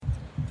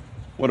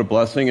What a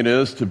blessing it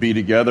is to be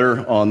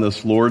together on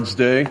this Lord's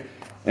Day.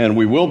 And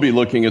we will be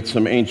looking at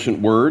some ancient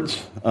words,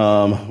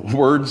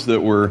 words that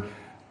were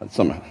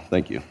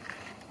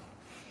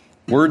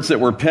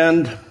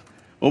penned.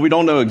 Well, we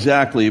don't know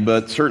exactly,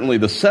 but certainly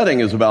the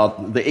setting is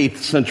about the 8th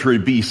century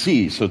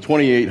BC, so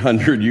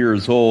 2,800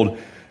 years old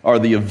are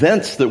the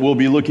events that we'll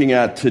be looking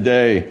at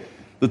today.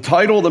 The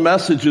title of the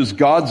message is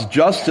God's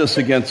Justice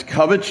Against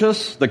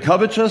the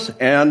Covetous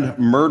and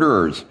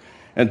Murderers.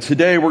 And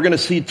today we're going to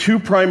see two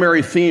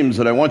primary themes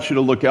that I want you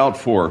to look out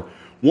for.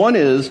 One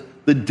is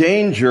the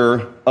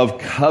danger of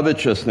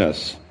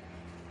covetousness,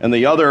 and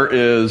the other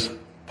is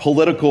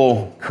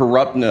political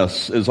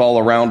corruptness is all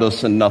around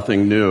us and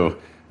nothing new.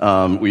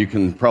 We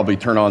can probably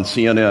turn on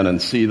CNN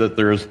and see that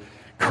there's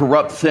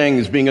corrupt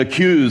things being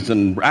accused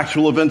and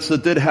actual events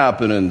that did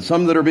happen and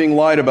some that are being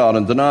lied about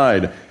and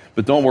denied.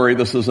 But don't worry,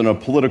 this isn't a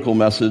political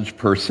message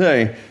per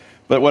se.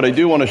 But what I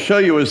do want to show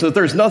you is that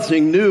there's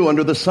nothing new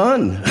under the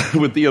sun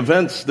with the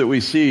events that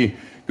we see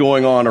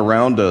going on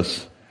around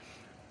us.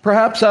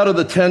 Perhaps out of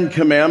the 10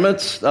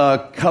 commandments,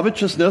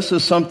 covetousness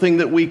is something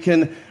that we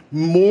can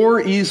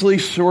more easily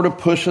sort of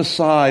push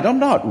aside. I'm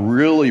not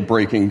really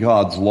breaking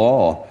God's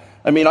law.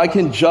 I mean, I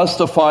can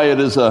justify it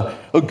as a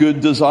good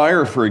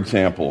desire, for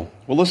example.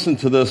 Well, listen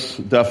to this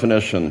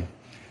definition.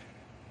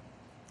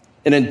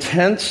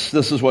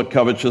 This is what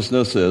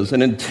covetousness is,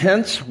 an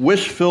intense,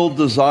 wish-filled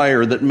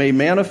desire that may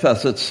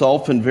manifest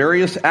itself in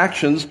various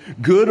actions,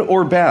 good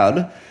or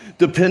bad,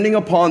 depending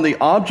upon the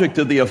object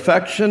of the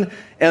affection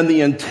and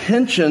the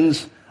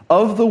intentions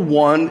of the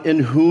one in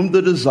whom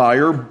the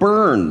desire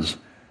burns.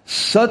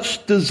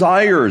 Such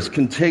desires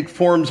can take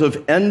forms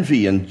of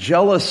envy and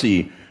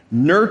jealousy,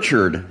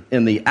 nurtured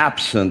in the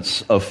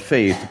absence of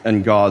faith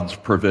and God's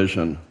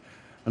provision.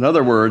 In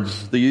other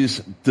words, these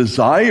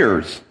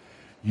desires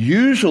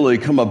usually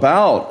come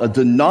about a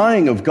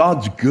denying of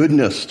God's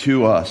goodness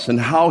to us and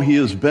how He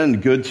has been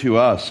good to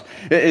us.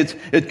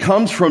 It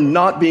comes from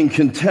not being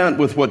content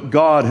with what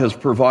God has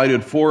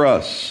provided for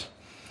us.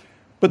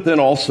 But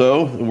then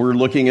also, we're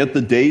looking at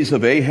the days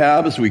of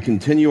Ahab as we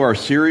continue our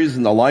series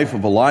in the life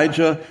of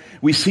Elijah.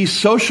 We see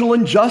social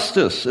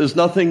injustice as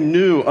nothing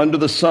new under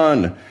the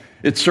sun.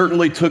 It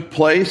certainly took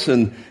place,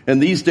 and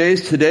these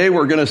days, today,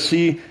 we're going to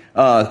see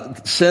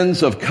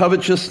sins of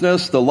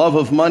covetousness, the love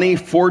of money,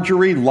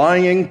 forgery,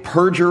 lying,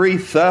 perjury,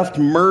 theft,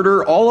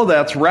 murder, all of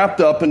that's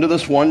wrapped up into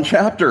this one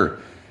chapter.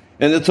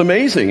 And it's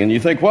amazing, and you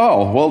think,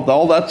 wow, well,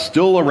 all that's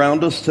still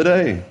around us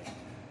today.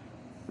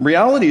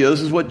 Reality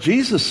is what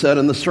Jesus said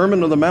in the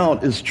Sermon on the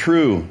Mount is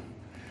true.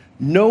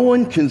 No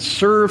one can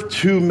serve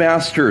two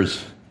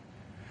masters.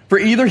 For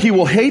either he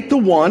will hate the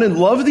one and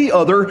love the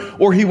other,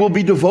 or he will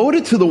be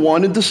devoted to the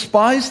one and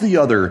despise the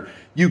other.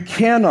 You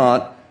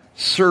cannot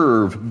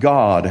serve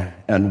God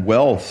and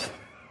wealth.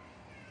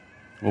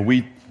 Well,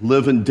 we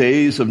live in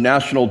days of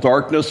national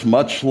darkness,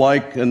 much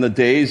like in the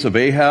days of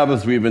Ahab,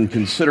 as we've been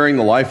considering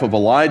the life of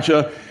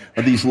Elijah.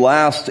 These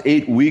last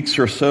 8 weeks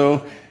or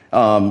so,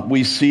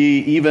 we see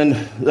even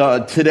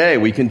today,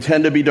 we can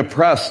tend to be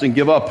depressed and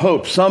give up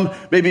hope. Some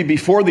maybe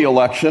before the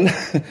election,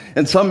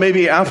 and some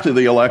maybe after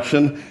the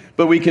election.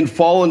 But we can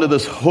fall into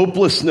this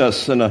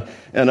hopelessness and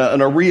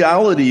a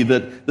reality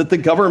that the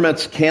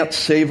governments can't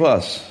save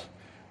us.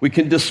 We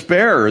can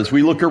despair as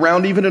we look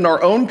around even in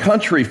our own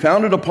country,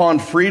 founded upon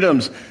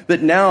freedoms,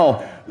 that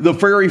now the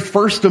very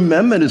First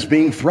Amendment is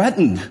being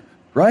threatened,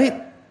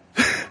 right?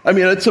 I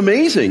mean, it's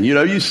amazing.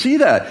 You see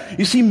that.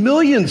 You see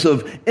millions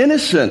of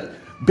innocent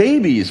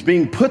babies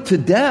being put to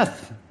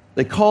death.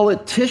 They call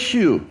it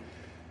tissue.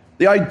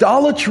 The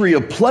idolatry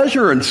of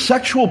pleasure and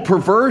sexual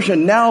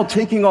perversion now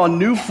taking on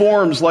new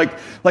forms like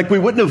we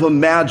wouldn't have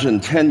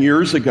imagined 10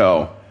 years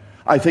ago.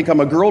 I think I'm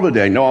a girl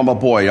today. No, I'm a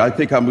boy. I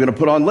think I'm going to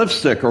put on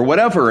lipstick or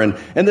whatever. And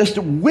this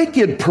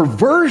wicked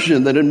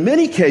perversion that in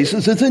many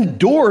cases is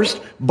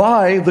endorsed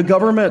by the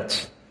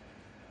government.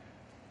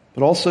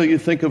 But also you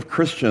think of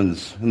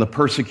Christians and the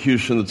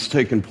persecution that's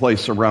taken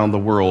place around the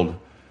world.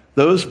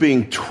 Those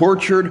being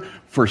tortured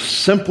for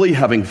simply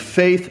having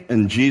faith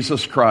in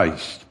Jesus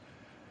Christ.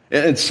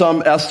 And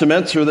some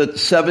estimates are that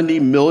 70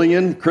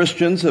 million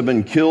Christians have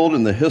been killed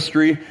in the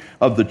history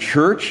of the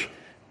church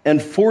and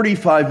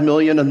 45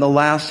 million in the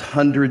last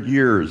 100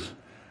 years.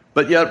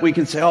 But yet we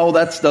can say, oh,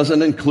 that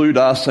doesn't include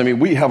us. I mean,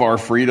 we have our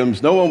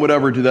freedoms. No one would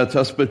ever do that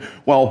to us. But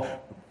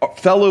while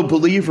fellow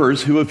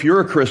believers who, if you're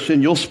a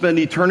Christian, you'll spend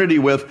eternity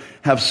with,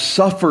 have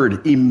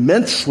suffered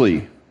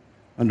immensely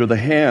under the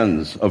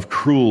hands of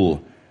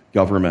cruel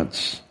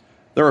governments.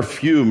 There are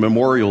few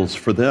memorials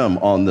for them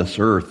on this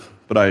earth.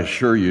 But I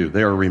assure you,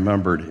 they are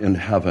remembered in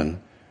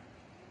heaven.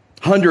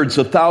 Hundreds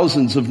of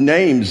thousands of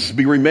names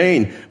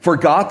remain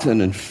forgotten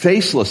and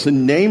faceless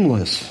and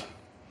nameless.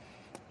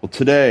 Well,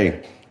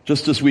 today,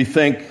 just as we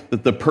think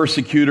that the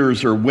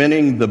persecutors are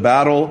winning the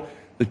battle,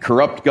 that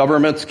corrupt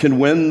governments can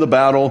win the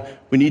battle,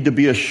 we need to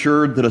be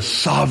assured that a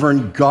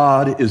sovereign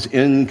God is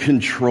in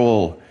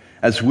control.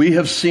 As we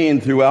have seen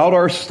throughout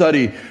our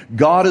study,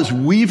 God is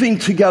weaving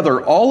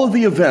together all of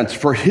the events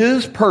for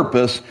His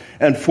purpose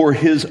and for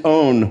His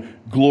own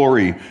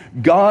glory.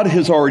 God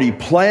has already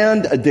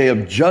planned a day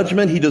of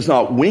judgment. He does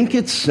not wink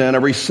at sin.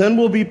 Every sin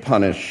will be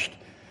punished.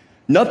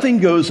 Nothing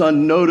goes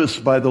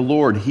unnoticed by the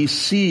Lord. He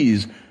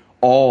sees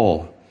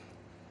all.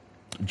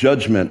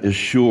 Judgment is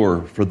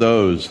sure for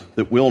those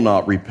that will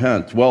not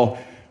repent. Well,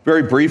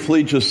 very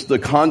briefly, just the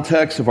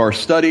context of our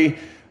study.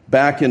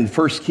 Back in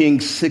 1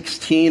 Kings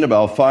 16,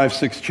 about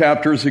 5-6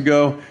 chapters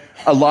ago,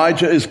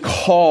 Elijah is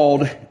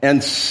called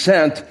and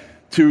sent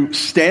to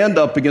stand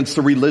up against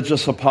the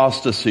religious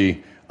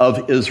apostasy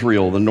of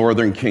Israel, the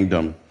northern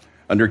kingdom.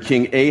 Under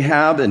King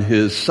Ahab and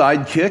his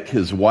sidekick,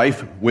 his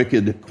wife,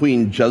 wicked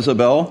Queen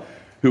Jezebel,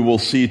 who we'll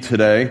see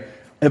today,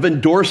 have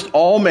endorsed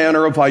all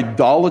manner of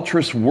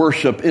idolatrous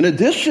worship in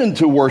addition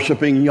to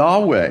worshiping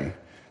Yahweh,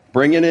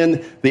 bringing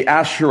in the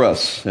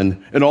Asherahs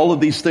and all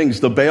of these things,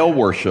 the Baal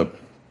worship.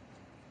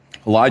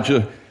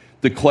 Elijah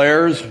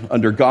declares,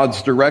 under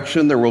God's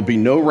direction, there will be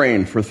no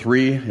rain for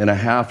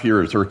 3.5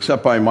 years, or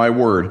except by my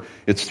word.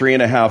 It's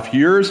 3.5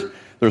 years.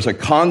 There's a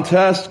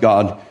contest.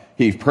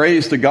 He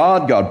prays to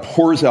God. God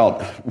pours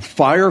out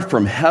fire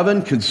from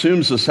heaven,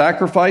 consumes the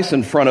sacrifice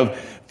in front of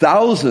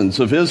thousands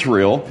of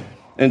Israel,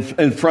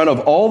 in front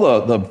of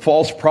all the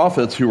false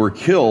prophets who were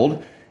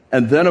killed.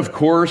 And then, of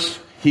course,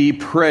 he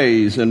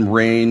prays and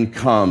rain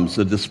comes,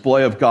 a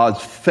display of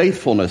God's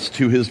faithfulness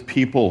to his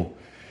people.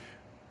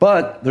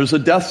 But there's a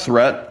death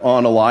threat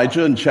on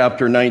Elijah in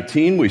chapter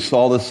 19. We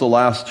saw this the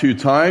last 2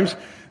 times,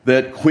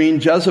 that Queen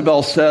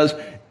Jezebel says,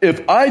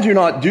 if I do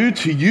not do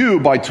to you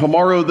by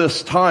tomorrow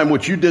this time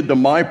what you did to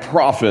my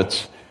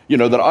prophets,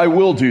 that I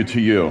will do to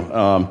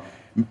you.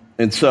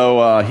 And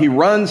so he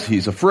runs,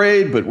 he's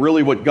afraid, but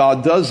really what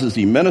God does is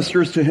he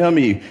ministers to him,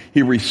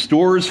 he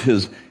restores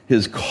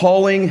his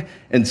calling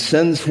and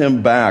sends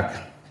him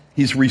back.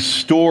 He's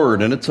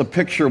restored, and it's a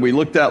picture we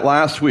looked at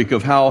last week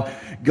of how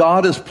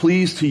God is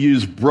pleased to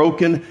use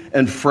broken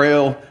and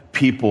frail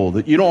people,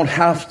 that you don't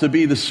have to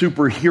be the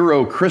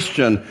superhero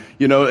Christian,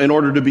 in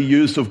order to be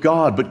used of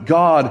God, but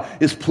God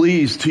is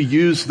pleased to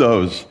use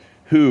those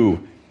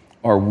who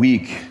are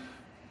weak.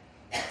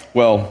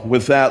 Well,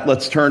 with that,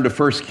 let's turn to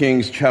 1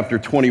 Kings chapter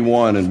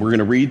 21, and we're going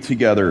to read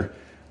together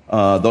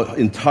the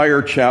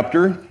entire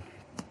chapter.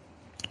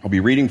 I'll be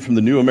reading from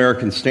the New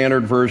American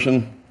Standard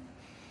Version.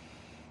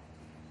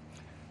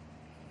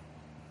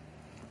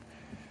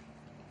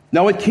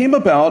 Now it came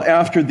about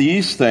after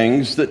these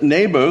things that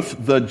Naboth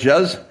the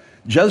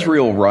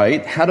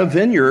Jezreelite had a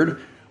vineyard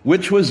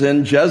which was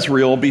in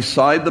Jezreel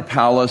beside the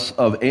palace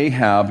of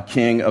Ahab,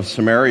 king of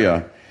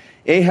Samaria.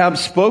 Ahab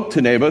spoke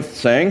to Naboth,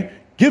 saying,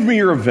 give me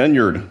your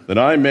vineyard, that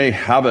I may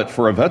have it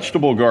for a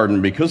vegetable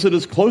garden, because it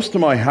is close to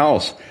my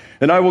house,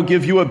 and I will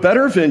give you a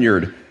better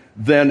vineyard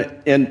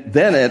than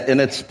it in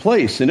its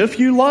place. And if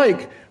you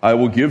like, I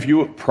will give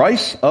you a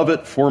price of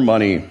it for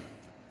money.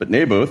 But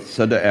Naboth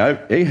said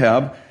to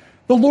Ahab,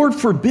 the Lord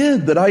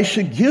forbid that I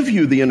should give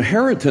you the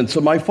inheritance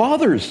of my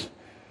fathers.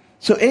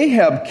 So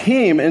Ahab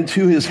came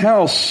into his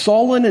house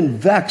sullen and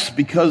vexed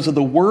because of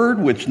the word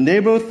which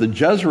Naboth the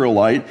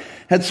Jezreelite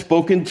had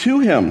spoken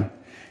to him.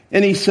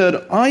 And he said,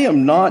 I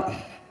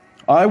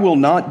will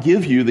not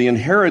give you the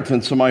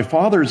inheritance of my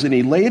fathers. And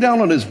he lay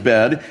down on his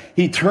bed,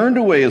 he turned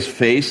away his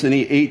face, and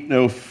he ate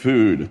no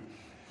food.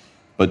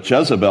 But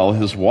Jezebel,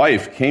 his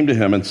wife, came to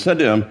him and said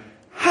to him,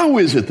 how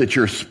is it that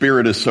your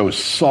spirit is so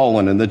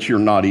sullen and that you're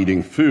not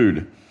eating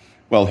food?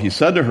 Well, he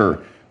said to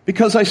her,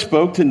 because I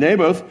spoke to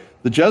Naboth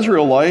the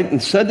Jezreelite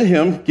and said to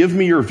him, give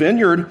me your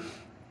vineyard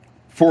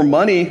for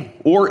money,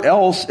 or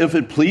else, if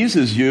it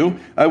pleases you,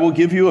 I will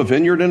give you a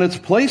vineyard in its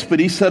place. But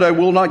he said, I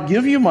will not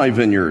give you my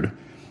vineyard.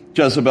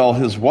 Jezebel,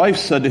 his wife,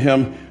 said to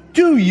him,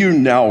 do you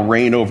now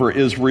reign over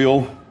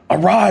Israel?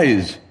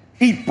 Arise,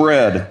 eat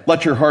bread,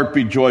 let your heart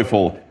be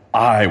joyful.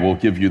 I will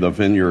give you the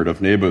vineyard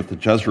of Naboth the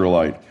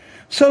Jezreelite.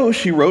 So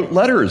she wrote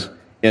letters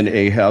in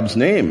Ahab's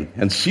name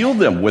and sealed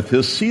them with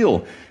his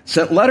seal,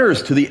 sent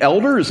letters to the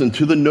elders and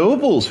to the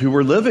nobles who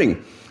were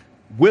living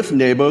with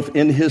Naboth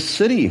in his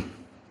city.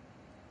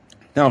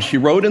 Now she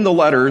wrote in the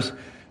letters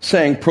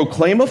saying,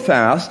 proclaim a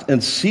fast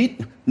and seat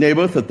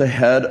Naboth at the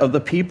head of the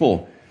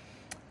people,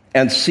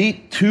 and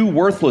seat 2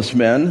 worthless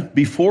men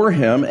before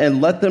him,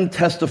 and let them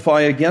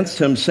testify against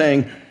him,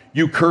 saying,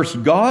 you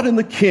cursed God and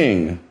the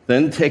king,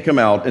 then take him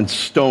out and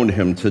stone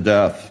him to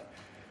death.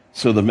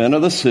 So the men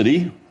of the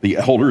city, the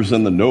elders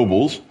and the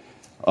nobles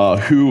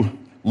who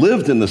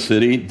lived in the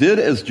city, did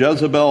as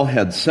Jezebel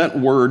had sent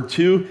word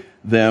to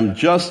them,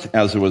 just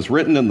as it was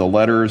written in the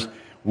letters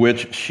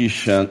which she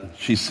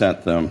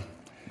sent them.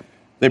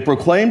 They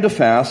proclaimed a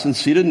fast and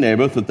seated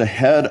Naboth at the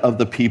head of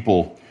the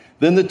people.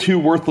 Then the 2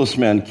 worthless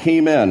men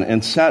came in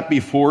and sat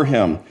before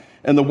him,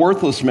 and the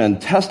worthless men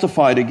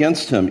testified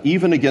against him,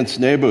 even against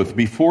Naboth,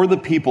 before the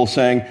people,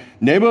 saying,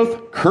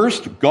 Naboth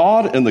cursed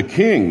God and the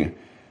king.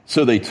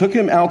 So they took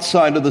him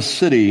outside of the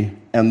city,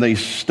 and they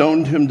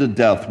stoned him to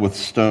death with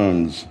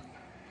stones.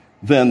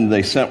 Then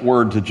they sent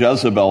word to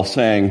Jezebel,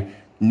 saying,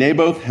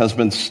 Naboth has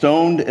been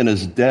stoned and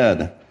is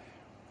dead.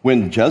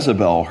 When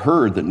Jezebel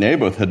heard that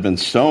Naboth had been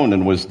stoned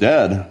and was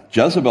dead,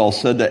 Jezebel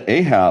said to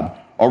Ahab,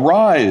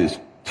 arise,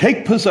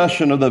 take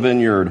possession of the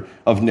vineyard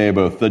of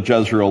Naboth the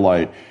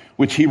Jezreelite,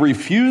 which he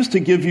refused to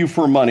give you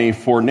for money,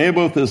 for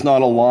Naboth is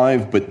not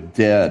alive but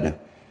dead.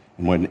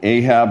 And when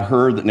Ahab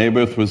heard that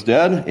Naboth was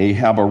dead,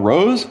 Ahab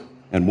arose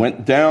and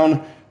went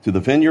down to the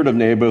vineyard of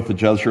Naboth the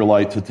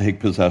Jezreelite to take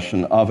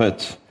possession of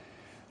it.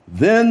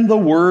 Then the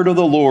word of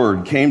the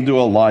Lord came to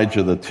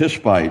Elijah the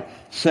Tishbite,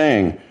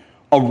 saying,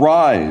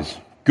 Arise,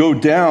 go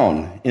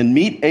down and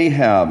meet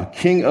Ahab,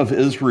 king of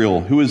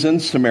Israel, who is in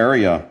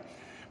Samaria.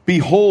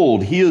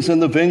 Behold, he is in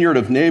the vineyard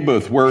of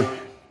Naboth,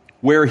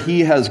 where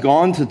he has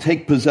gone to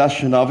take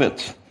possession of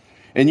it.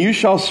 And you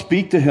shall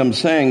speak to him,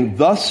 saying,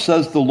 Thus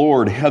says the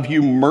Lord, have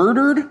you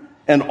murdered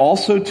and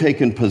also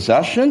taken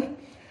possession?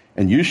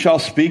 And you shall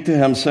speak to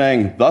him,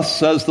 saying, Thus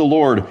says the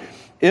Lord,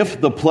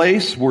 if the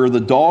place where the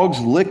dogs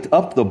licked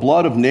up the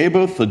blood of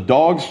Naboth, the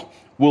dogs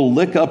will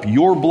lick up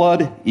your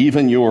blood,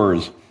 even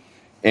yours.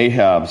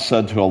 Ahab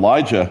said to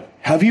Elijah,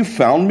 Have you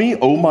found me,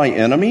 O my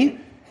enemy?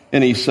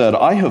 And he said,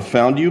 I have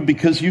found you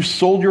because you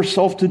sold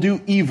yourself to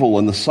do evil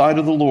in the sight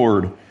of the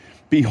Lord.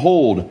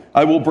 Behold,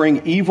 I will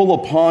bring evil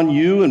upon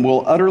you and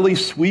will utterly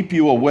sweep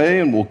you away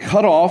and will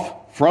cut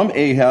off from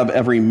Ahab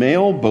every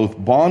male, both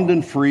bond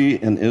and free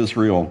in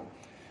Israel.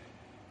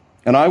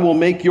 And I will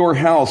make your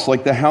house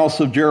like the house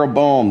of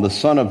Jeroboam, the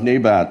son of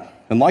Nebat,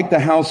 and like the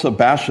house of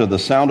Baasha, the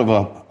son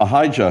of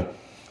Ahijah,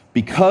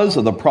 because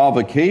of the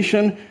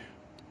provocation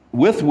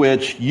with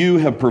which you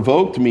have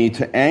provoked me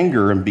to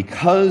anger, and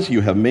because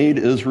you have made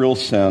Israel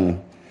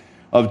sin.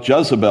 Of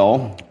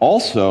Jezebel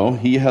also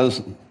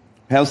has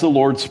the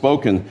Lord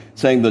spoken,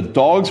 saying, The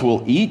dogs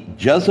will eat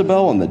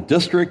Jezebel in the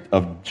district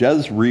of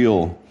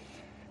Jezreel.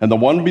 And the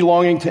one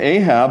belonging to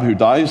Ahab who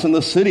dies in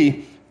the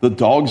city, the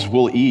dogs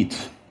will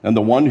eat. And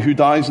the one who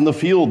dies in the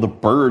field, the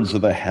birds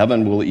of the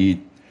heaven will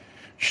eat.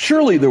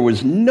 Surely there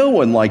was no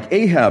one like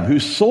Ahab who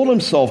sold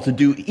himself to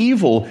do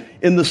evil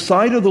in the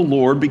sight of the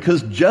Lord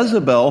because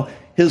Jezebel,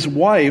 his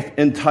wife,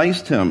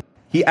 enticed him.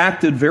 He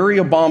acted very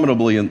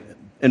abominably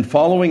in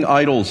following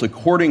idols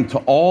according to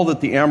all that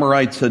the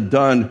Amorites had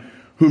done,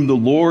 whom the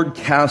Lord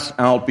cast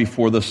out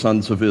before the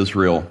sons of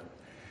Israel.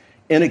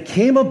 And it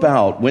came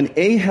about when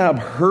Ahab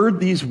heard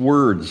these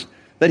words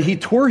that he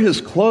tore his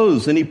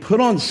clothes and he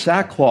put on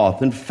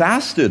sackcloth and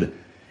fasted.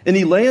 And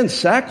he lay in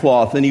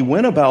sackcloth and he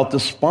went about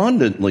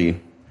despondently.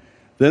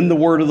 Then the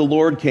word of the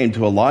Lord came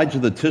to Elijah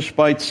the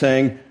Tishbite,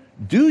 saying,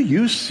 Do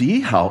you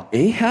see how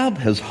Ahab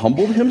has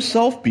humbled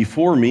himself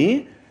before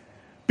me?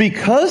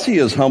 Because he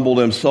has humbled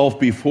himself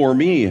before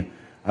me,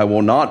 I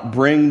will not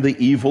bring the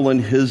evil in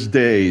his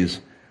days,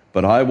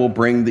 but I will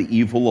bring the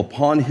evil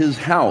upon his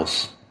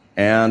house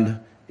and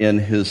in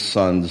his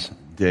son's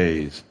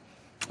days.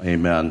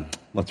 Amen.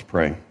 Let's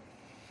pray.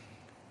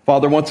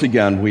 Father, once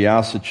again, we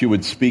ask that you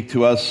would speak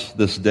to us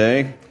this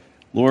day.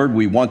 Lord,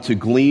 we want to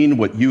glean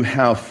what you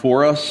have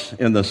for us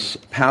in this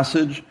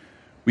passage.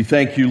 We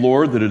thank you,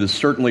 Lord, that it is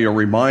certainly a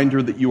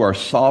reminder that you are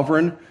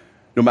sovereign,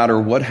 no matter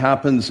what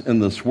happens in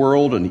this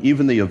world and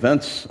even the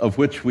events of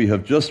which we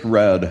have just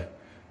read.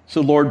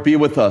 So, Lord, be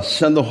with us.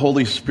 Send the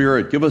Holy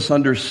Spirit. Give us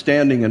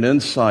understanding and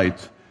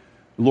insight.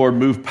 Lord,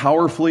 move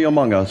powerfully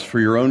among us for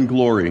your own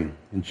glory.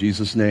 In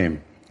Jesus'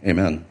 name,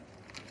 amen.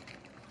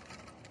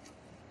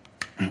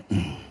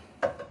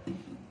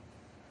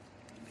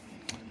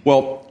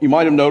 Well, you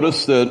might have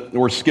noticed that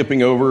we're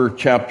skipping over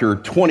chapter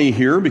 20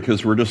 here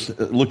because we're just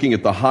looking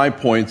at the high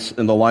points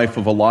in the life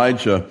of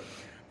Elijah.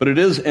 But it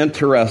is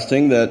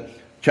interesting that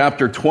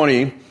chapter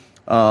 20,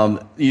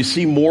 you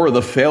see more of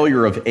the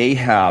failure of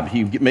Ahab.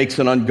 He makes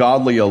an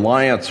ungodly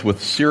alliance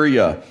with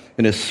Syria,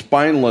 and his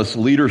spineless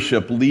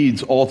leadership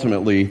leads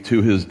ultimately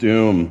to his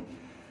doom.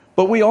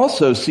 But we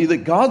also see that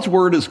God's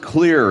word is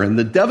clear, and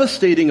the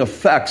devastating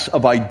effects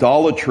of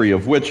idolatry,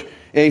 of which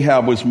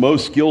Ahab was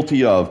most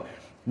guilty of,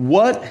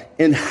 what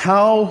and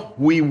how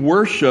we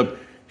worship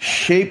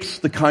shapes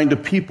the kind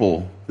of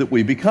people that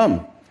we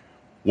become.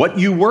 What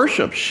you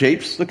worship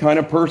shapes the kind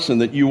of person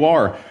that you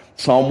are.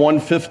 Psalm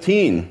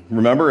 115,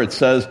 remember, it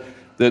says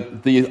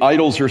that the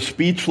idols are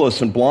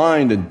speechless and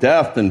blind and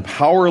deaf and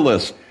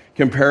powerless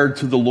compared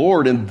to the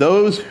Lord, and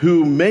those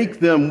who make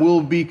them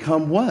will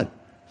become what?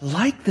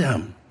 Like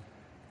them.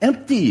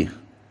 Empty.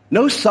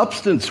 No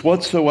substance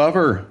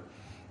whatsoever.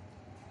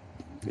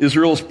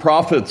 Israel's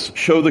prophets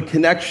show the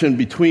connection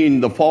between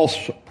the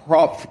false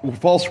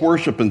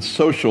worship and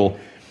social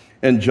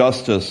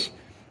injustice.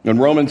 In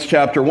Romans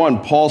chapter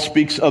 1, Paul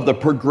speaks of the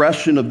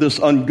progression of this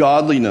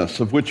ungodliness,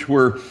 of which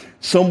we're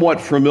somewhat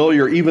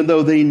familiar. Even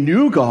though they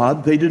knew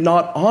God, they did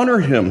not honor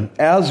him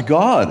as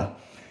God.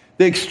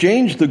 They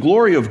exchanged the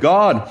glory of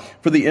God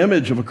for the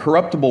image of a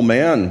corruptible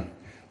man.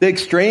 They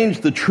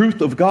exchanged the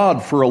truth of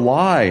God for a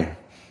lie.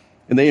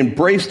 And they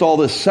embraced all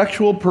this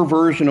sexual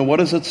perversion. And what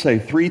does it say?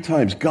 3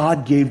 times,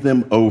 God gave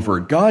them over.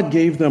 God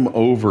gave them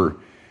over.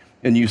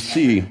 And you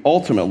see,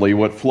 ultimately,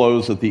 what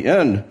flows at the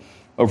end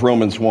of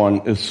Romans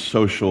 1 is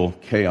social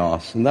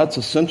chaos. And that's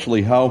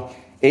essentially how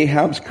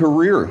Ahab's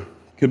career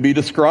could be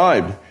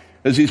described,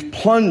 as he's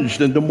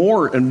plunged into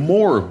more and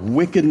more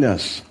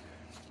wickedness.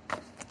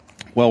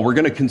 Well, we're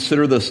going to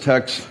consider this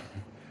text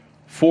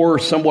 4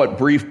 somewhat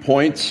brief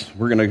points.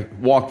 We're going to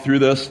walk through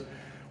this.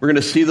 We're going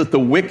to see that the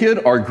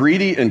wicked are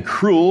greedy and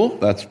cruel.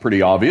 That's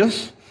pretty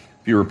obvious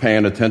if you were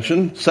paying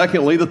attention.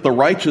 Secondly, that the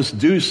righteous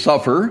do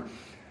suffer.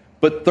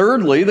 But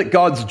thirdly, that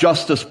God's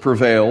justice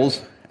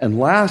prevails. And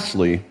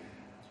lastly,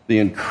 the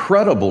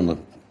incredible,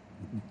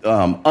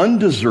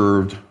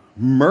 undeserved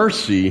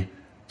mercy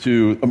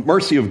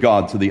of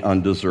God to the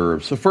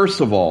undeserved. So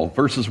first of all,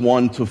 verses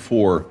 1 to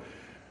 4.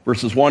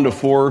 Verses 1 to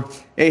 4,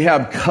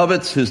 Ahab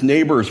covets his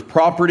neighbor's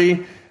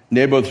property.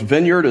 Naboth's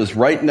vineyard is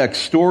right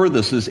next door.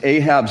 This is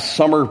Ahab's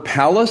summer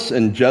palace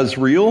in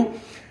Jezreel.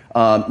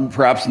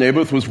 Perhaps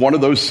Naboth was one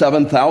of those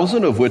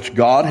 7,000 of which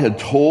God had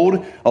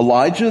told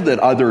Elijah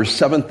that either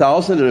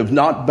 7,000 that have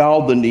not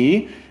bowed the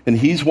knee, and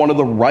he's one of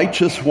the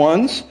righteous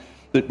ones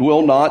that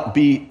will not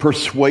be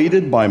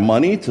persuaded by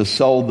money to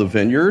sell the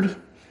vineyard.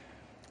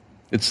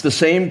 It's the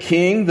same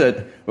king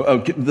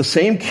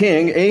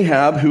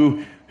Ahab,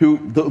 who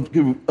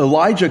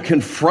Elijah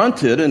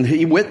confronted, and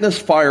he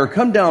witnessed fire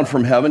come down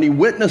from heaven. He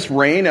witnessed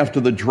rain after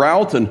the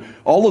drought and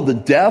all of the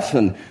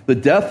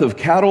death of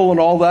cattle and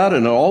all that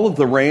and all of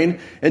the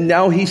rain. And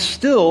now he's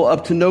still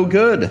up to no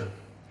good.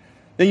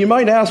 Now you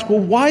might ask, well,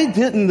 why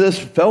didn't this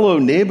fellow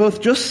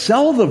Naboth just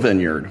sell the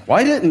vineyard?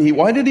 Why didn't he?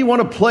 Why did he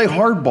want to play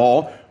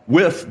hardball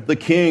with the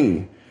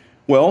king?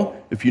 Well,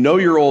 if you know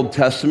your Old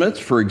Testaments,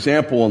 for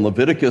example, in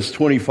Leviticus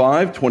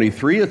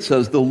 25:23, it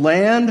says, the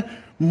land,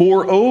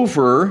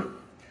 moreover,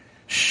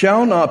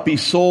 shall not be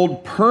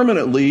sold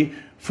permanently,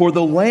 for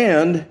the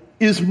land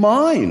is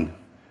mine.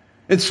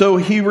 And so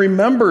he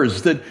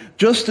remembers that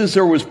just as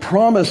there was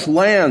promised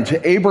land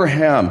to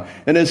Abraham,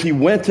 and as he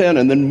went in,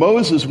 and then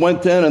Moses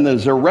went in, and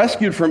as they're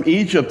rescued from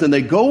Egypt, and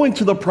they go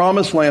into the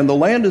promised land, the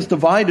land is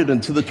divided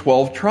into the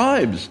 12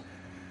 tribes.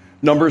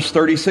 Numbers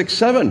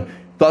 36:7,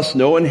 thus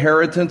no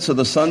inheritance of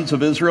the sons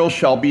of Israel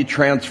shall be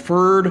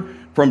transferred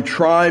from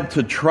tribe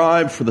to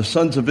tribe, for the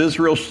sons of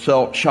Israel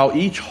shall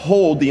each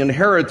hold the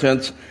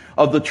inheritance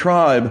of the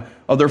tribe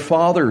of their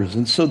fathers.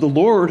 And so the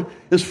Lord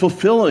is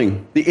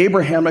fulfilling the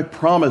Abrahamic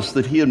promise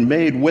that he had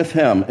made with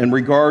him in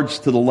regards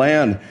to the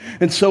land.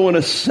 And so in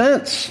a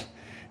sense,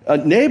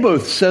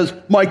 Naboth says,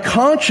 my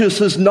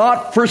conscience is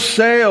not for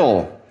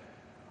sale.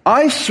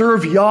 I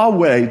serve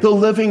Yahweh, the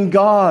living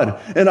God,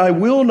 and I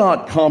will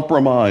not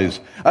compromise.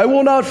 I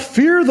will not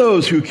fear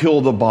those who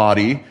kill the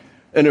body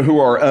and who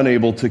are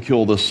unable to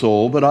kill the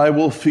soul, but I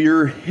will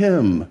fear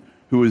him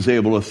who is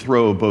able to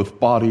throw both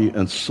body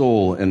and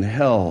soul in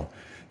hell.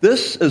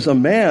 This is a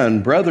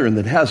man, brethren,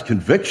 that has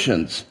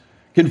convictions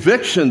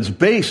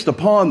based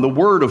upon the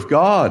word of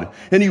God,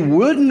 and he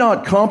would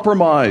not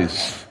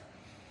compromise.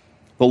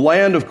 The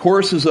land, of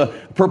course, is a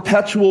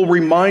perpetual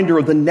reminder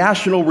of the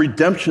national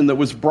redemption that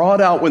was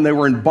brought out when they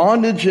were in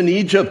bondage in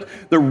Egypt.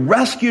 They're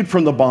rescued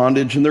from the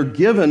bondage, and they're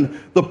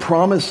given the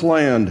promised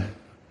land.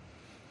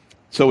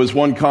 So as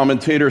one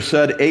commentator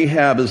said,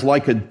 Ahab is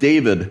like a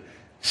David,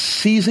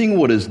 seizing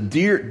what is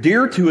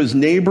dear to his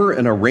neighbor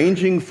and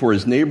arranging for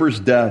his neighbor's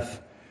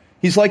death.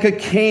 He's like a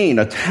Cain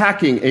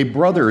attacking a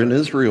brother in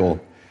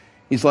Israel.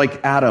 He's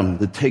like Adam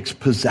that takes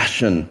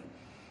possession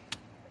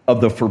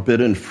of the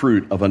forbidden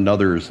fruit of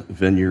another's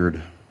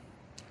vineyard.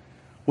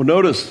 Well,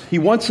 notice, he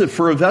wants it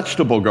for a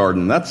vegetable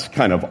garden. That's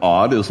kind of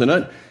odd, isn't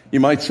it?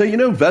 You might say,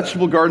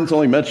 vegetable gardens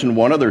only mentioned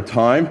one other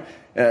time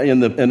in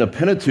the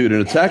Pentateuch,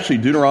 and it's actually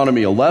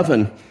Deuteronomy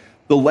 11.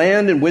 The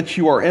land in which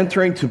you are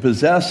entering to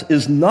possess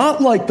is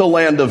not like the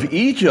land of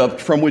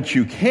Egypt from which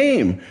you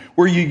came,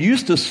 where you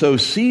used to sow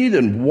seed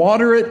and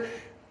water it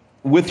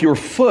with your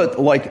foot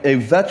like a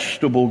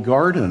vegetable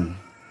garden.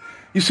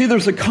 You see,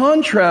 there's a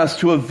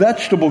contrast to a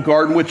vegetable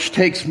garden which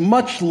takes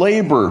much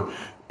labor,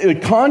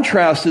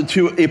 contrasted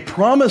to a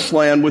promised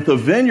land with a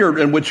vineyard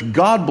in which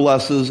God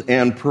blesses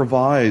and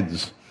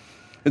provides.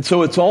 And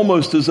so it's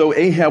almost as though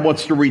Ahab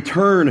wants to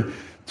return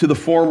to the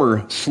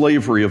former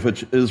slavery of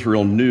which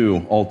Israel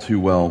knew all too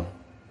well.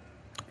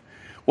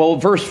 Well,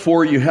 verse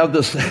 4, you have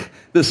this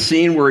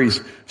scene where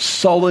he's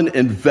sullen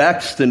and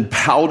vexed and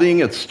pouting.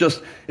 It's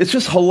just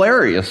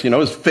hilarious.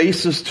 His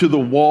face is to the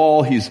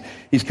wall. He's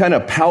kind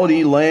of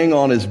pouty, laying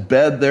on his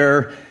bed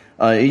there.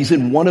 He's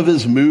in one of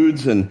his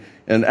moods. And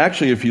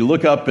actually, if you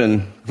look up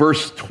in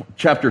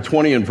chapter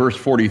 20 and verse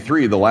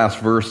 43, the last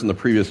verse in the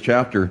previous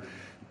chapter,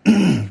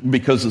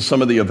 because of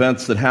some of the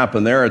events that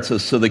happened there, it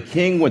says, so the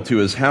king went to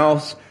his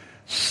house,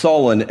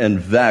 sullen and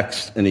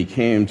vexed, and he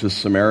came to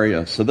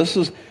Samaria. So this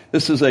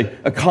is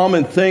a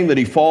common thing that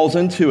he falls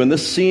into. And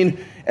this scene,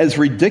 as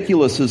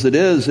ridiculous as it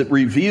is, it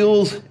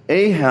reveals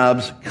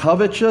Ahab's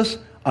covetous,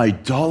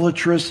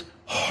 idolatrous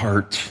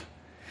heart.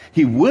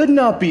 He would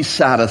not be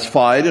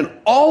satisfied in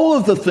all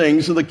of the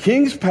things of the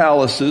king's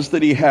palaces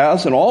that he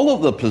has and all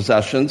of the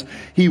possessions.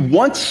 He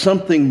wants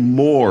something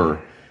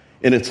more.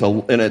 And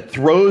it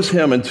throws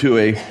him into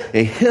a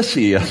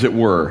hissy, as it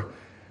were.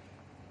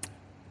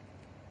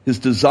 His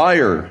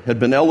desire had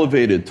been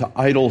elevated to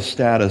idol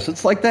status.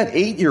 It's like that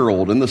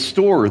 8-year-old in the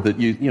store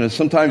that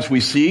sometimes we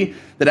see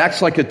that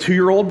acts like a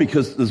 2-year-old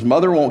because his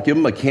mother won't give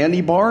him a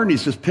candy bar and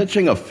he's just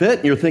pitching a fit,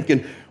 and you're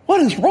thinking,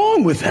 what is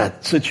wrong with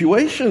that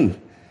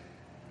situation?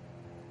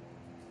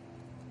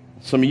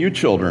 Some of you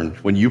children,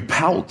 when you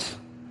pout,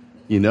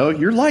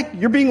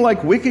 you're being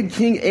like wicked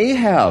King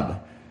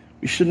Ahab.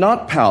 We should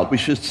not pout. We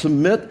should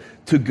submit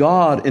to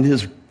God and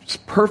his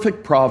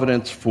perfect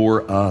providence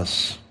for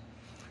us.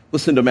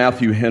 Listen to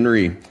Matthew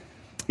Henry.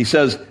 He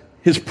says,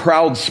 his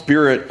proud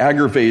spirit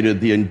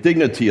aggravated the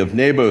indignity of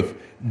Naboth,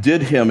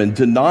 did him in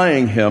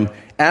denying him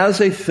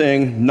as a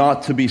thing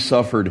not to be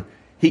suffered.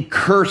 He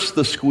cursed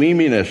the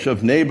squeamishness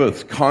of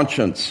Naboth's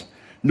conscience,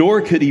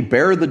 nor could he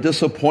bear the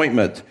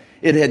disappointment.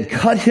 It had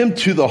cut him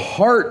to the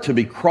heart to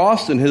be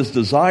crossed in his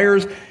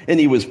desires, and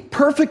he was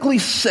perfectly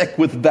sick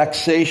with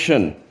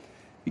vexation.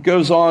 He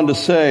goes on to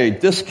say,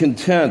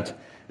 discontent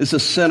is a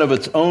sin of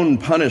its own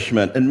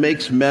punishment and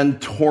makes men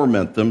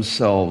torment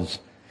themselves.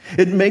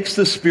 It makes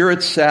the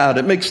spirit sad.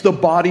 It makes the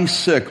body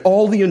sick,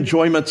 all the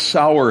enjoyment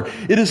sour.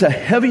 It is a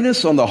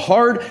heaviness on the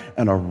heart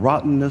and a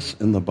rottenness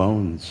in the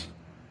bones.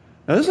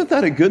 Now, isn't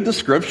that a good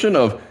description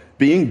of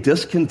being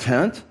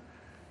discontent?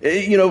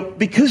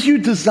 Because you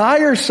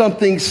desire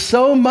something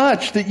so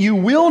much that you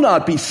will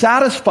not be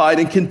satisfied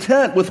and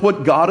content with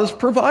what God has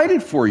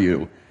provided for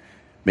you.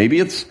 Maybe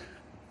it's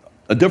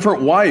a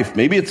different wife.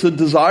 Maybe it's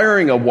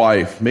desiring a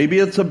wife. Maybe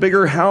it's a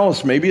bigger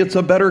house. Maybe it's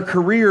a better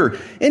career.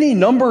 Any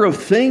number of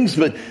things,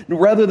 but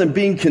rather than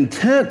being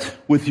content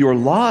with your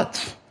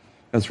lot,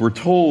 as we're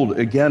told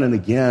again and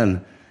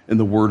again in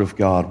the Word of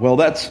God. Well,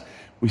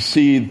 we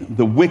see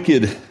the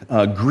wicked,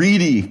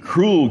 greedy,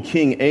 cruel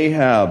King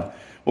Ahab.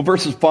 Well,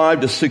 verses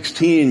 5 to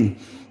 16,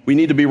 we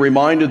need to be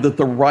reminded that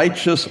the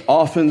righteous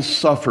often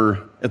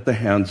suffer at the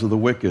hands of the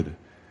wicked.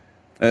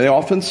 And they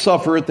often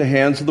suffer at the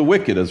hands of the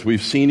wicked, as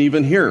we've seen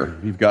even here.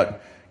 You've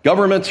got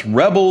governments,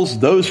 rebels,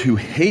 those who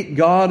hate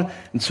God,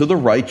 and so the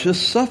righteous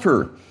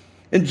suffer.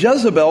 And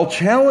Jezebel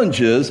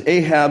challenges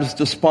Ahab's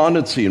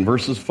despondency in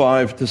verses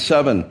 5 to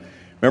 7.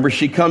 Remember,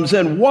 she comes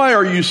in, why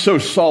are you so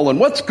sullen?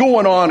 What's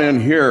going on in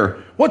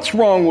here? What's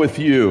wrong with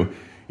you?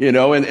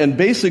 And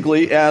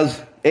basically,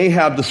 as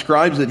Ahab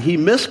describes it, he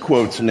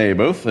misquotes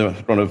Naboth. I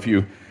don't know if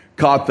you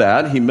caught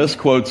that. He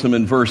misquotes him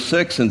in verse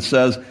 6 and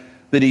says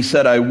that he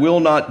said, I will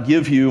not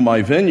give you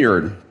my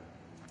vineyard.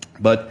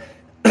 But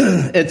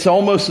it's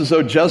almost as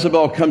though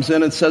Jezebel comes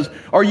in and says,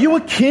 are you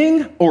a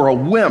king or a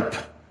wimp?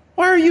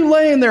 Why are you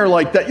laying there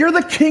like that? You're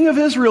the king of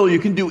Israel. You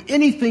can do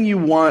anything you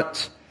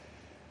want.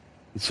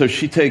 And so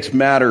she takes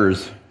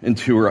matters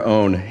into her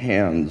own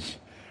hands.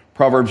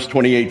 Proverbs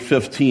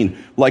 28:15,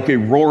 like a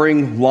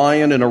roaring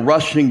lion and a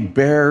rushing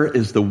bear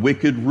is the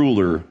wicked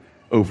ruler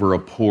over a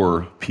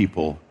poor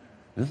people.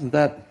 Isn't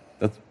that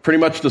pretty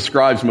much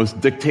describes most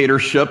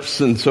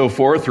dictatorships and so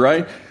forth,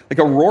 right? Like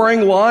a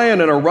roaring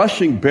lion and a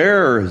rushing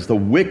bear is the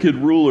wicked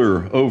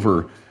ruler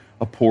over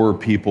a poor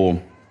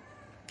people.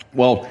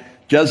 Well,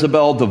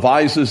 Jezebel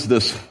devises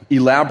this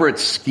elaborate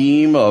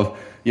scheme of,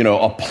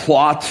 a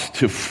plot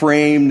to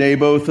frame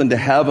Naboth and to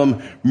have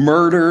him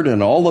murdered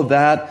and all of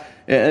that.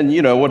 And,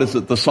 what is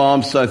it? The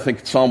Psalms, I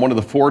think Psalm 1 of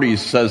the 40s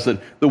says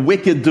that the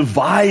wicked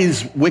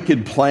devise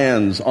wicked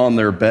plans on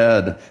their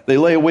bed. They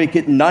lay awake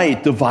at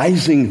night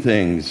devising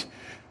things.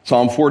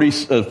 Psalm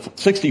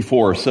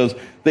 64 says,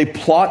 they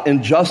plot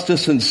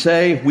injustice and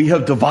say, we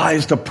have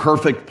devised a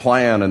perfect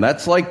plan. And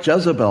that's like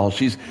Jezebel.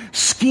 She's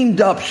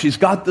schemed up. She's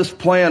got this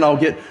plan. I'll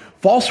get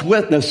false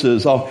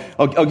witnesses.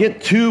 I'll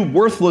get two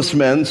worthless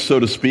men, so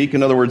to speak.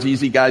 In other words,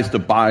 easy guys to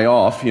buy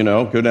off,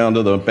 go down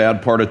to the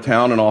bad part of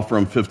town and offer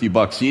them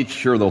 $50 each.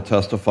 Sure, they'll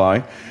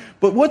testify.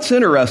 But what's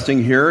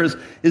interesting here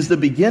is the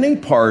beginning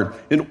part.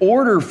 In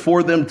order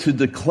for them to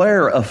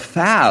declare a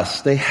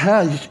fast,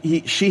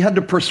 she had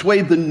to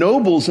persuade the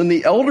nobles and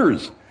the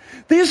elders.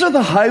 These are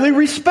the highly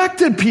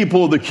respected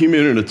people of the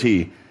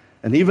community.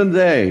 And even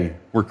they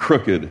were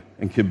crooked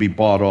and could be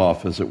bought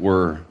off, as it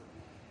were.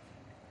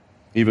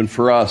 Even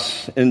for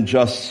us,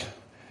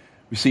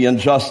 we see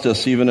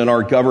injustice even in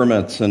our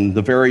governments and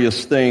the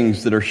various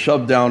things that are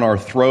shoved down our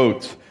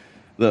throats.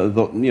 It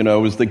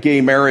was the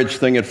gay marriage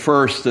thing at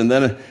first, and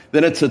then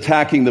it's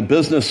attacking the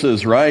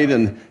businesses, right?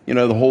 And,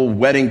 the whole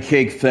wedding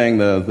cake thing,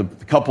 the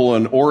couple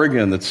in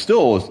Oregon that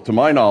still, to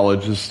my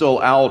knowledge, is still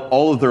out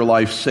all of their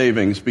life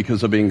savings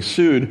because of being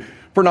sued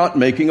for not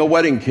making a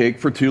wedding cake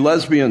for two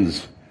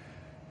lesbians.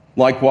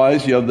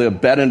 Likewise, you have the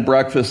bed and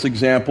breakfast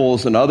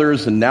examples and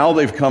others, and now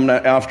they've come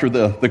after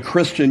the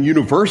Christian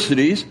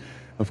universities.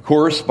 Of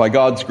course, by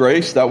God's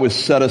grace, that was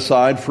set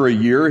aside for a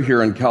year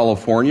here in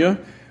California,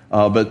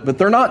 but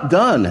they're not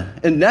done.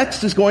 And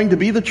next is going to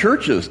be the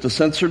churches, to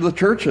censor the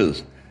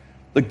churches.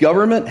 The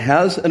government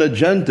has an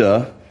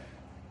agenda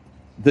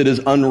that is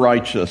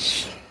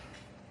unrighteous.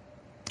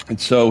 And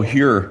so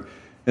here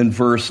in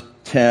verse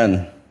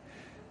 10,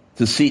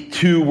 to seat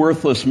two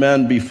worthless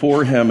men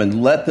before him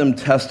and let them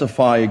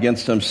testify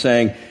against him,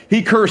 saying,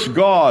 he cursed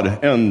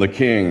God and the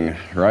king,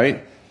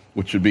 right?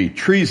 Which would be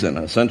treason,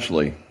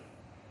 essentially.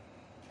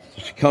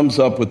 So she comes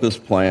up with this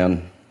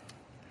plan.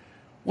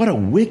 What a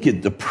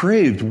wicked,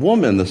 depraved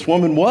woman this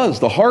woman was.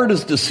 The heart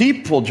is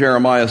deceitful,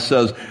 Jeremiah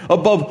says,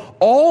 above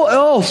all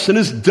else, and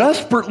is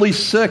desperately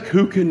sick.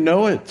 Who can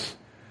know it?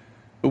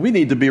 But we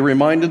need to be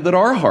reminded that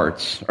our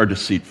hearts are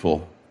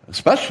deceitful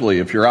especially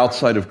if you're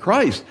outside of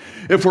Christ.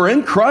 If we're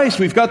in Christ,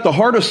 we've got the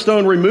heart of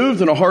stone removed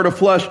and a heart of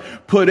flesh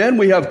put in.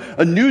 We have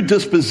a new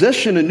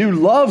disposition and new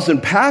loves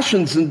and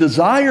passions and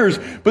desires,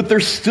 but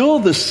there's still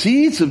the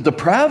seeds of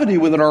depravity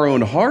within our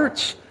own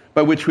hearts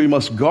by which we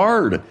must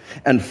guard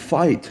and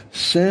fight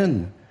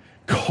sin,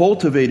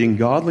 cultivating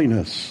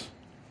godliness.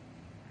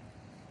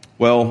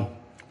 Well,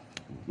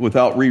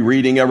 without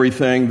rereading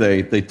everything,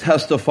 they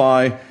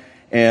testify.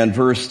 And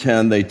verse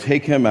 10, they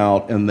take him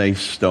out and they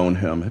stone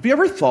him. Have you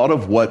ever thought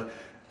of what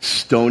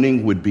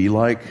stoning would be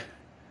like?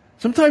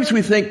 Sometimes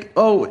we think,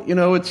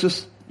 it's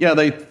just,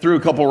 they threw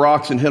a couple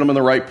rocks and hit him in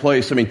the right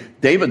place. I mean,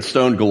 David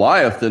stoned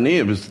Goliath, didn't he?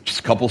 It was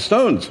just a couple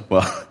stones.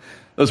 Well,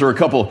 those were a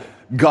couple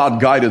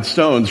God-guided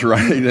stones,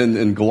 right,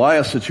 in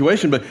Goliath's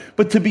situation.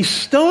 But to be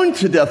stoned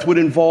to death would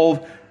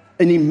involve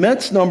an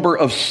immense number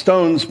of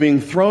stones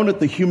being thrown at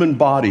the human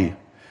body.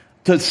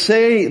 To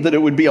say that it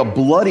would be a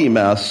bloody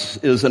mess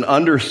is an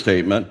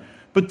understatement,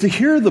 but to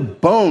hear the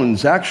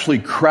bones actually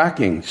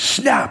cracking,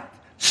 snap,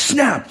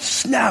 snap,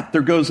 snap,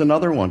 there goes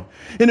another one.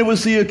 And it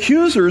was the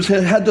accusers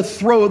that had to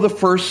throw the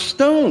first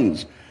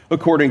stones,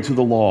 according to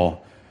the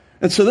law.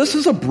 And so this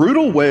is a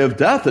brutal way of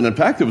death, and in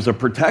fact, it was a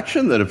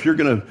protection that if you're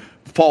going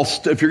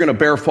to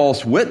bear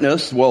false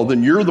witness, well,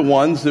 then you're the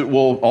ones that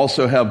will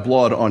also have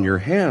blood on your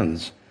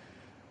hands.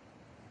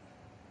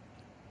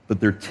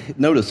 But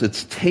notice,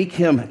 it's take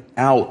him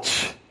out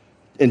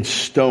and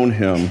stone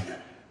him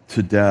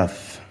to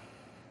death.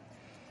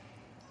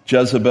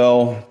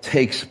 Jezebel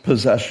takes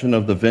possession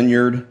of the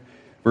vineyard,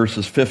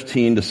 verses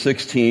 15 to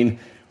 16.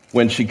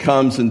 When she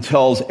comes and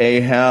tells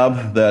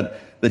Ahab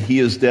that he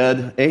is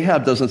dead,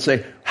 Ahab doesn't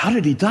say, how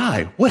did he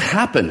die? What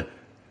happened?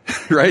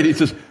 Right? He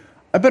says,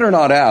 I better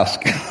not ask.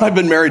 I've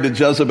been married to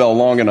Jezebel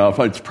long enough.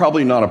 It's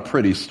probably not a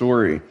pretty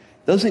story.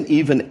 Doesn't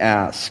even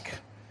ask.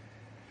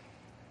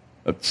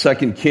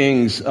 2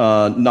 Kings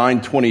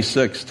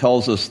 9:26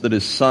 tells us that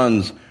his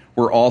sons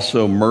were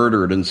also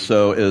murdered, and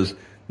so is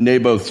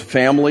Naboth's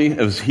family,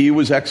 as he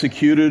was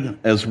executed,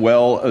 as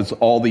well as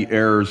all the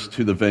heirs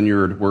to the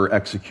vineyard were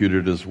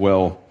executed as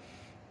well.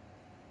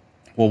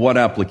 Well, what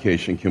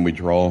application can we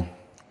draw?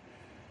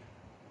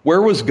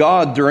 Where was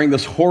God during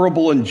this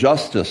horrible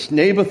injustice?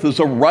 Naboth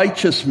is a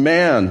righteous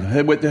man,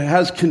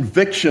 has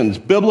convictions,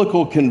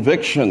 biblical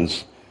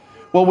convictions.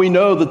 Well, we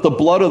know that the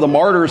blood of the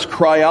martyrs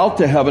cry out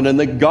to heaven and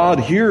that God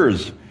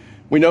hears.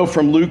 We know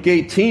from Luke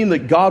 18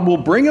 that God will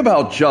bring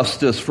about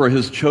justice for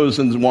his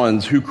chosen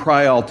ones who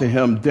cry out to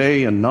him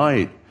day and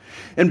night.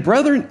 And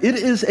brethren, it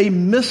is a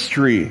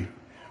mystery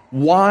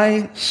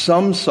why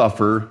some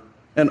suffer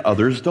and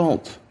others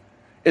don't.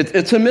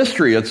 It's a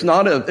mystery. It's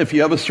not if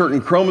you have a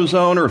certain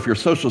chromosome or if your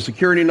social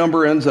security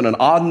number ends in an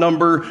odd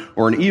number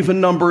or an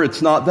even number.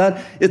 It's not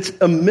that. It's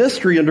a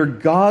mystery under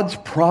God's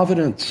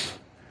providence.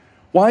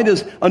 Why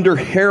does, under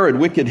Herod,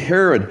 wicked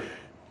Herod,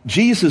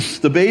 Jesus,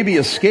 the baby,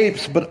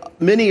 escapes, but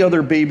many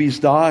other babies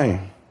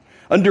die?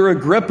 Under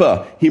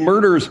Agrippa, he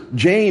murders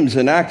James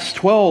in Acts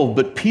 12,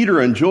 but Peter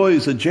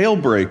enjoys a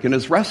jailbreak and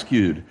is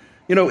rescued.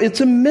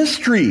 It's a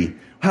mystery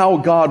how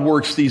God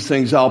works these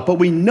things out. But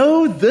we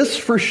know this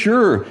for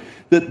sure,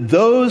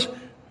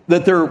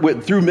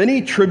 that through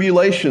many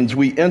tribulations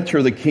we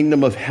enter the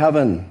kingdom of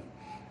heaven.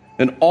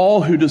 And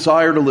all who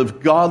desire to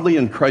live godly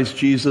in Christ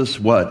Jesus,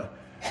 what?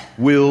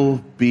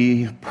 Will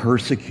be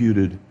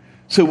persecuted.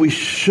 So we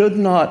should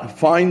not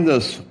find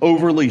this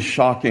overly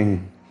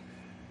shocking.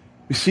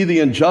 We see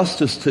the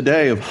injustice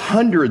today of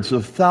hundreds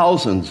of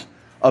thousands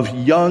of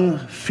young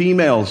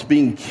females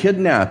being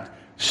kidnapped,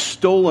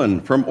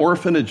 stolen from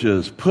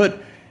orphanages, put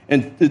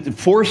and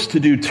forced to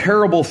do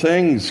terrible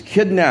things,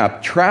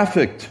 kidnapped,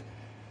 trafficked.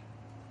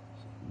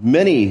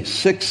 Many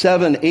 6,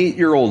 7,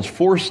 8-year-olds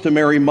forced to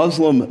marry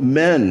Muslim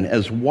men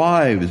as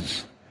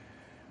wives.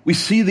 We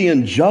see the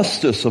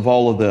injustice of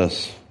all of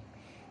this,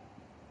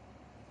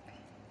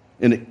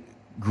 and it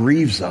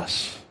grieves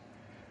us.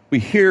 We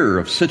hear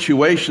of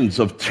situations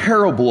of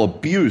terrible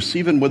abuse,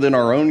 even within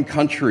our own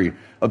country,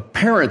 of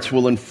parents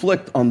will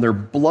inflict on their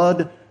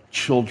blood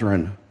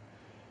children.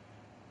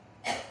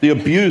 The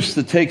abuse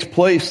that takes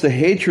place, the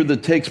hatred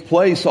that takes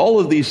place,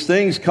 all of these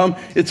things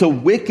it's a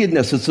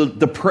wickedness, it's a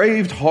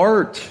depraved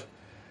heart.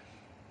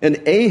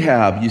 And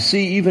Ahab, you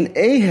see, even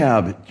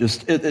Ahab,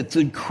 it's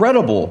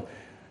incredible.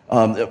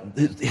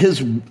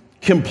 His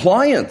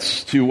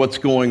compliance to what's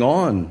going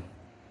on.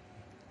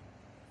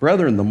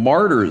 Brethren, the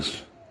martyrs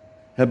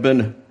have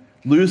been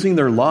losing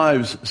their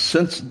lives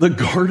since the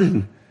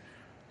garden.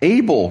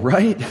 Abel,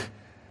 right?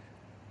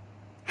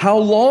 How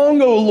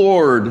long, O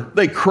Lord,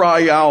 they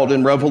cry out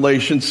in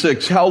Revelation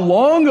 6. How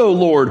long, O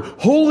Lord,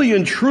 holy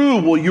and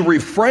true, will you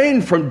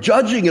refrain from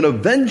judging and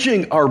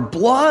avenging our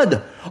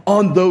blood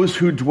on those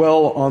who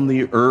dwell on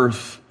the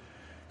earth?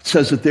 It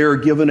says that they are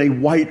given a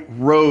white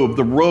robe,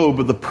 the robe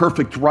of the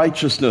perfect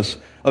righteousness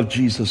of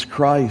Jesus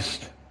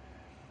Christ.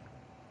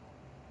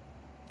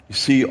 You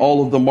see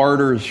all of the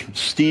martyrs,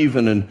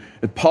 Stephen and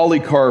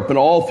Polycarp, and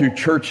all through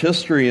church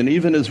history, and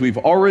even as we've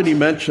already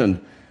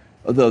mentioned,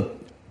 the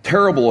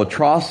terrible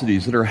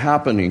atrocities that are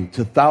happening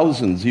to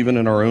thousands, even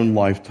in our own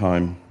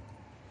lifetime.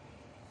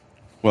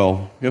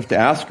 Well, we have to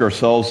ask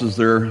ourselves, is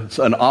there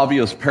an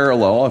obvious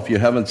parallel, if you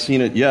haven't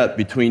seen it yet,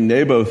 between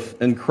Naboth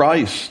and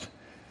Christ?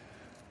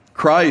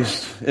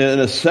 Christ, in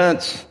a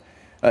sense,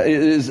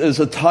 is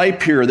a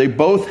type here. They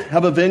both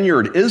have a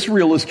vineyard.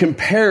 Israel is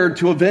compared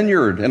to a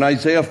vineyard in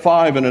Isaiah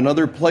 5 and in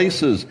other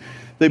places.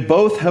 They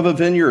both have a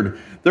vineyard.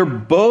 They're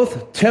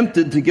both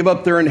tempted to give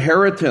up their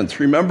inheritance.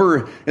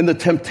 Remember, in the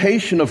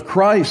temptation of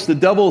Christ, the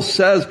devil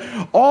says,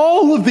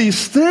 all of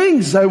these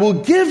things I will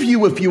give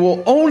you if you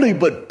will only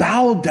but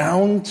bow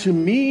down to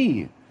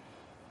me.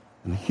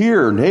 And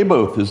here,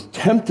 Naboth is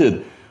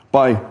tempted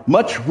by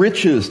much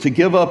riches to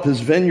give up his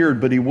vineyard,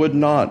 but he would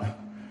not.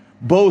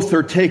 Both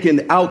are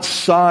taken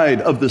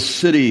outside of the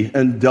city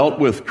and dealt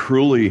with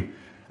cruelly.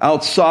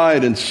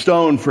 Outside and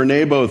stoned for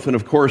Naboth, and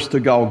of course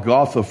to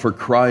Golgotha for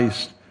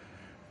Christ.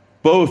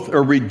 Both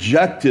are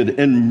rejected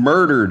and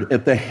murdered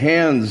at the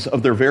hands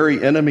of their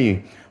very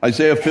enemy.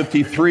 Isaiah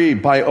 53,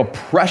 by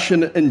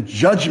oppression and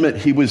judgment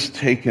he was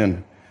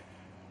taken.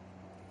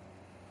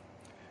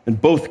 In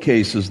both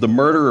cases, the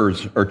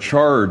murderers are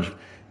charged.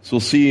 So we'll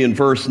see in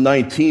verse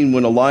 19,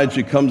 when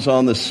Elijah comes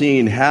on the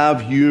scene,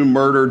 have you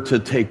murdered to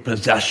take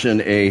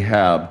possession,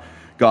 Ahab?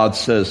 God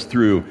says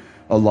through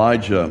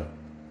Elijah.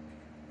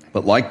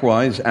 But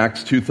likewise,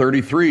 Acts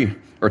 2:33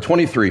 or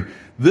 23,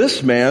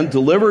 this man,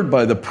 delivered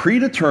by the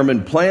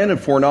predetermined plan and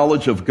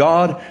foreknowledge of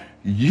God,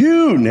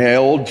 you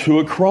nailed to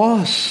a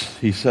cross,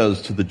 he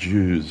says to the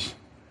Jews.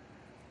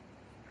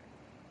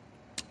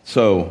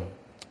 So,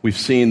 we've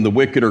seen the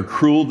wicked are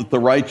cruel, that the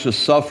righteous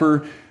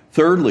suffer.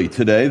 Thirdly,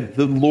 today,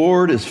 the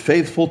Lord is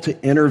faithful to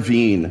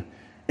intervene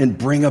and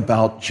bring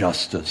about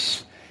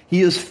justice. He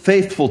is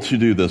faithful to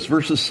do this.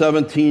 Verses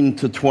 17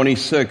 to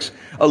 26.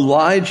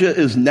 Elijah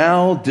is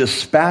now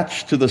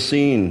dispatched to the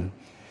scene.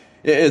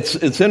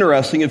 It's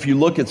interesting, if you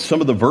look at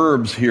some of the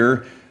verbs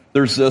here,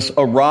 there's this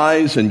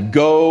arise and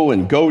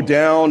go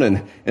down.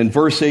 And in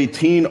verse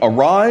 18,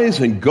 arise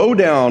and go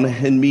down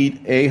and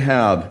meet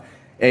Ahab.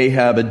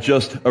 Ahab had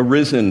just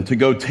arisen to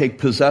go take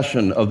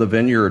possession of the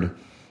vineyard.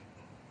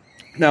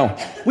 Now,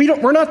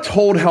 we're not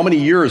told how many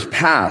years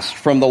passed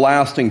from the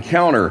last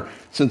encounter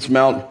since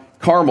Mount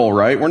Carmel,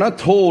 right? We're not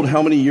told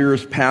how many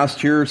years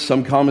passed here.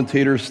 Some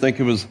commentators think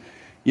it was,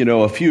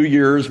 a few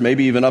years,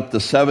 maybe even up to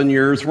 7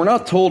 years. We're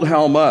not told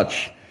how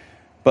much,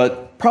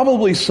 but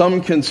probably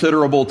some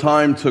considerable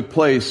time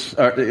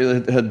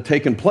had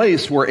taken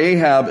place where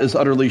Ahab is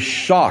utterly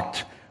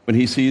shocked when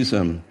he sees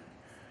him.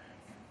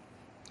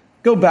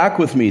 Go back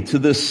with me to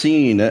this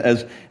scene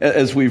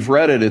as we've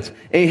read it. It's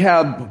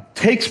Ahab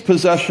takes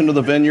possession of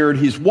the vineyard.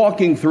 He's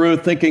walking through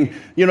it thinking,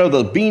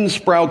 the bean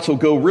sprouts will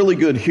go really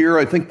good here.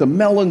 I think the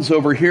melons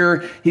over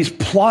here. He's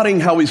plotting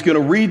how he's going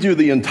to redo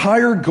the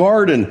entire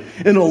garden.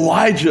 And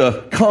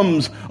Elijah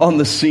comes on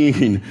the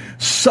scene.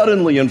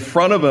 Suddenly in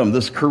front of him,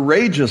 this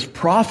courageous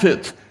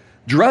prophet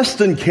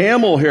dressed in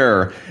camel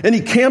hair. And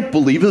he can't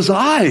believe his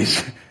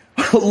eyes.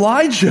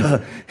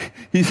 Elijah,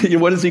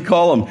 what does he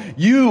call him?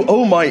 You,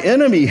 oh my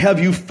enemy, have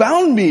you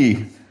found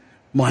me,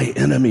 my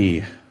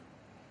enemy?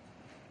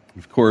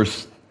 Of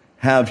course,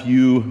 have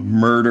you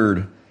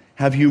murdered?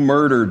 Have you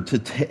murdered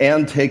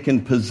and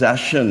taken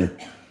possession?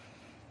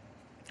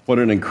 What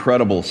an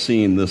incredible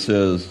scene this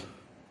is.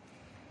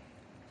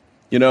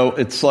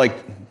 It's like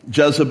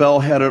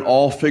Jezebel had it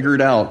all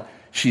figured out.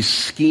 She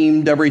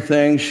schemed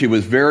everything. She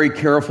was very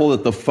careful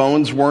that the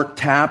phones weren't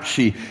tapped.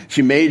 She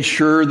made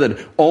sure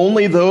that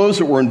only those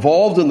that were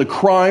involved in the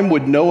crime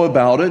would know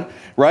about it,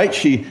 right?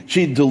 She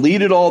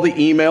deleted all the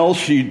emails.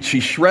 She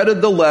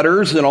shredded the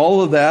letters and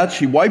all of that.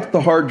 She wiped the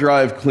hard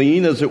drive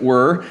clean, as it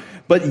were.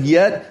 But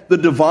yet the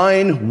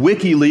divine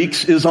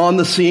WikiLeaks is on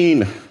the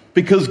scene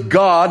because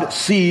God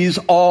sees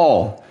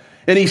all.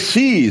 And he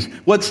sees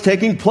what's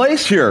taking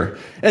place here.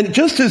 And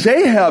just as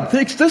Ahab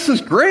thinks, this is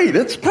great.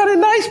 It's kind of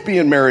nice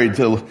being married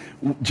to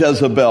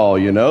Jezebel,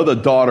 the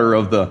daughter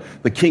of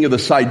the king of the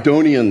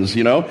Sidonians,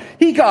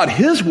 He got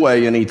his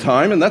way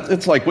anytime. And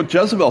it's like what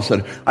Jezebel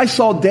said. I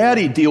saw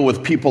daddy deal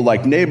with people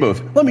like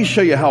Naboth. Let me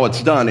show you how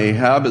it's done,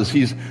 Ahab, as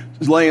he's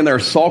laying there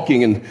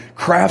sulking and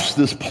crafts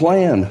this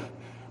plan.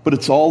 But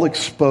it's all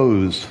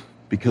exposed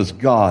because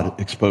God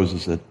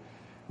exposes it.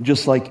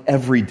 Just like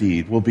every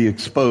deed will be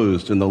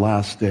exposed in the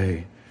last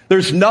day.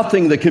 There's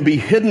nothing that can be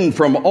hidden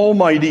from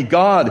Almighty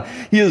God.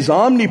 He is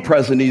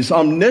omnipresent. He's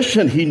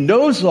omniscient. He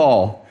knows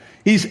all.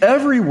 He's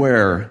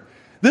everywhere.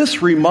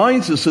 This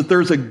reminds us that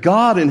there's a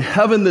God in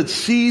heaven that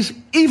sees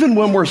even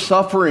when we're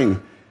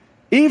suffering,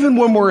 even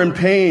when we're in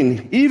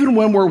pain, even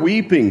when we're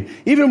weeping,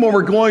 even when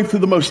we're going through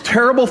the most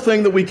terrible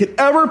thing that we could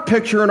ever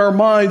picture in our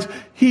minds.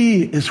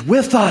 He is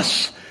with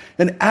us.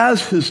 And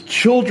as his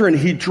children,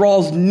 he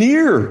draws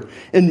near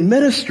and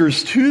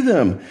ministers to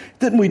them.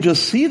 Didn't we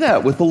just see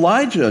that with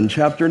Elijah in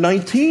chapter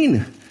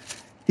 19?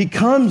 He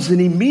comes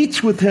and he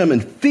meets with him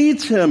and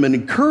feeds him and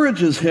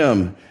encourages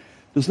him,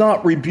 does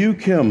not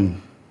rebuke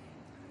him.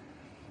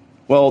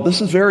 Well, this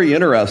is very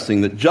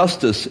interesting that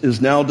justice is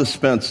now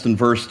dispensed in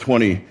verse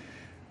 20.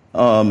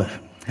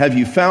 Have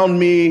you found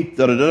me?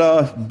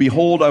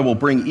 Behold, I will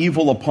bring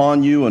evil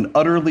upon you and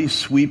utterly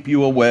sweep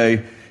you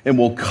away. and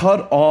will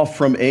cut off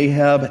from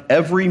Ahab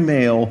every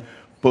male,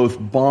 both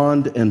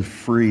bond and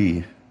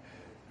free.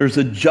 There's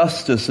a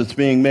justice that's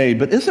being made.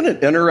 But isn't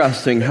it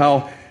interesting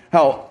how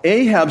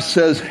Ahab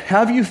says,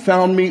 have you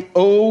found me,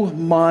 O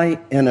my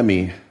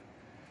enemy?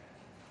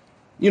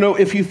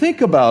 If you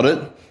think about it,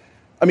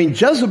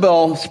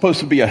 Jezebel is supposed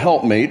to be a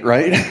helpmate,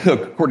 right?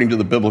 According to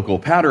the biblical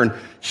pattern.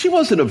 She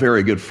wasn't a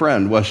very good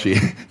friend, was she?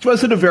 She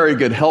wasn't a very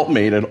good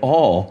helpmate at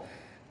all.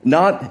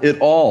 Not at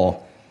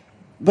all.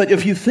 But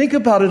if you think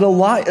about it,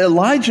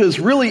 Elijah is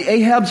really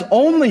Ahab's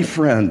only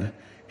friend.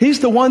 He's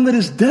the one that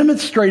has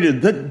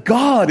demonstrated that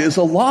God is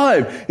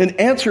alive and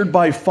answered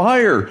by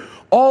fire.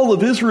 All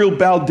of Israel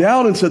bowed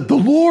down and said, the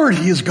Lord,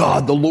 He is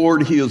God. The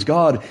Lord, He is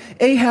God.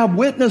 Ahab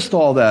witnessed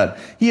all that.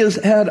 He has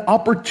had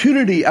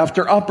opportunity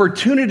after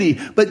opportunity,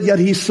 but yet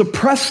he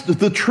suppressed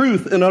the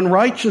truth in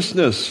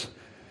unrighteousness.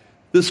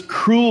 This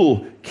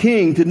cruel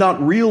king did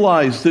not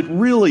realize that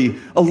really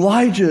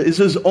Elijah is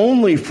his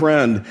only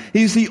friend.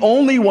 He's the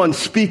only one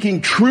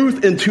speaking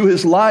truth into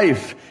his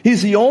life.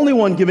 He's the only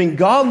one giving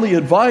godly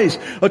advice.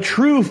 A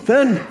true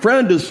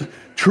friend is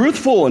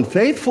truthful and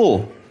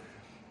faithful.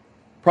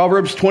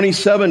 Proverbs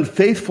 27,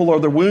 faithful are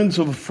the wounds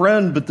of a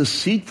friend, but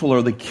deceitful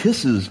are the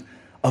kisses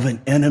of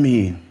an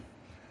enemy.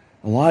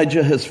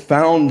 Elijah has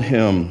found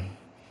him,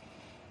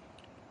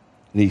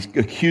 and he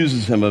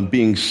accuses him of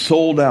being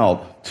sold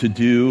out to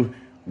do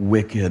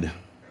wicked.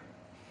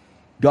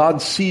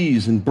 God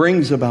sees and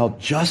brings about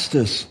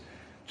justice,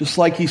 just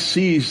like He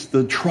sees the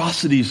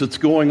atrocities that's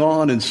going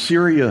on in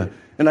Syria,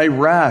 in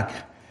Iraq,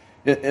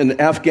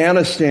 in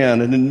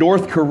Afghanistan, and in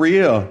North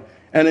Korea,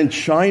 and in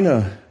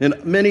China,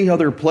 and many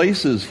other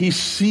places. He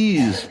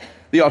sees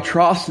the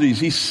atrocities.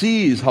 He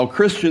sees how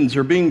Christians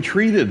are being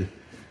treated,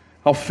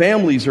 how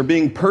families are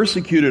being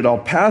persecuted, how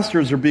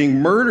pastors are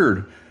being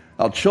murdered,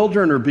 how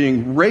children are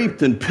being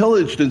raped and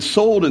pillaged and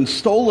sold and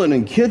stolen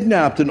and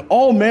kidnapped, and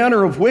all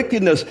manner of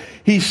wickedness.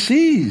 He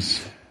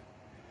sees.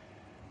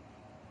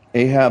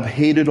 Ahab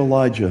hated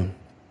Elijah,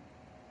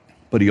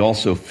 but he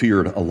also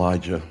feared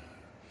Elijah.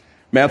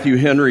 Matthew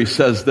Henry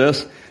says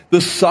this,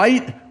 the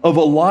sight of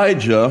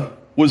Elijah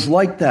was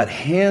like that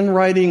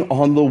handwriting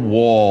on the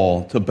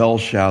wall to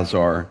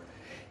Belshazzar.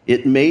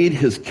 It made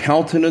his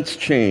countenance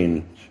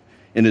change,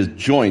 and his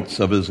joints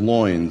of his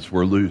loins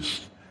were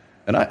loosed.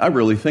 And I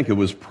really think it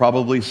was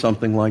probably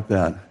something like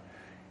that.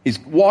 He's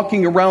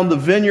walking around the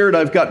vineyard.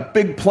 I've got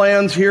big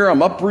plans here.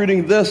 I'm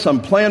uprooting this.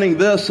 I'm planning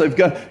this. I've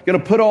got going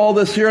to put all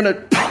this here.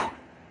 And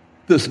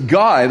this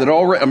guy that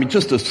already,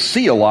 just to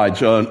see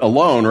Elijah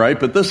alone, right?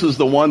 But this is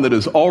the one that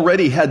has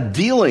already had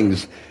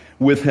dealings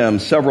with him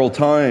several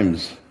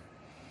times.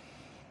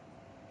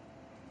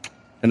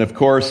 And of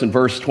course, in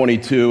verse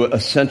 22,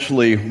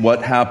 essentially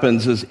what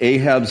happens is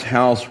Ahab's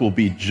house will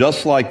be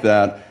just like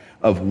that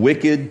of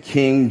wicked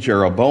King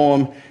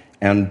Jeroboam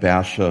and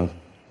Baasha.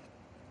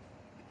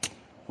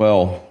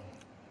 Well,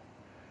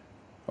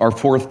 our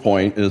fourth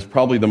point is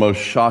probably the most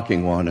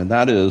shocking one, and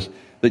that is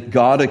that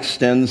God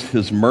extends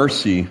His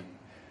mercy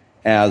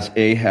as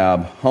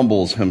Ahab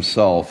humbles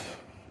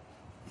himself.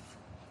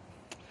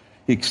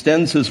 He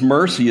extends His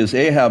mercy as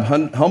Ahab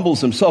humbles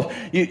himself.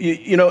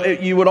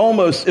 You would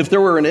almost, if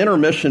there were an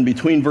intermission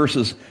between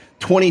verses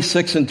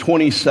 26 and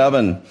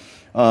 27,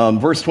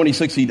 verse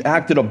 26, he'd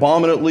acted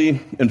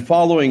abominably in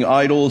following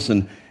idols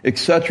and et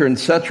cetera,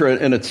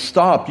 and it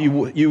stopped.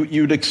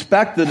 You'd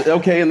expect that,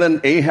 okay, and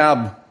then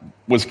Ahab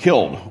was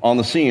killed on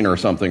the scene or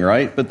something,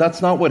 right? But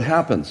that's not what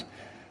happens.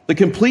 The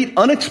complete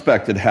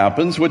unexpected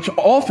happens, which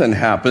often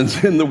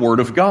happens in the Word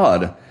of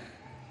God.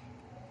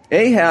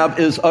 Ahab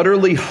is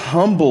utterly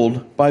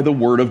humbled by the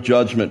word of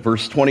judgment.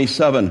 Verse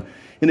 27,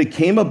 and it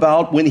came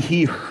about when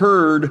he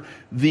heard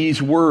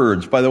these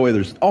words. By the way,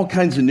 there's all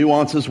kinds of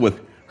nuances with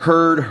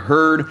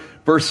heard.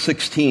 Verse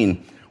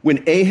 16,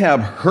 when Ahab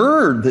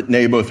heard that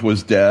Naboth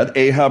was dead,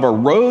 Ahab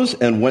arose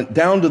and went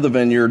down to the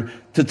vineyard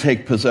to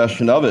take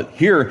possession of it.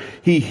 Here,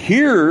 he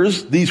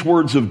hears these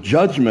words of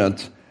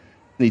judgment,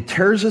 and he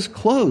tears his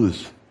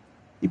clothes.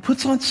 He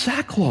puts on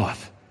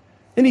sackcloth,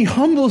 and he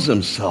humbles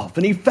himself,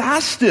 and he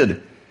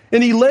fasted.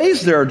 And he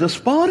lays there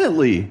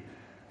despondently.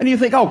 And you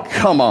think, oh,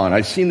 come on.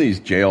 I've seen these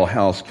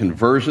jailhouse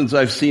conversions.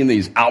 I've seen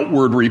these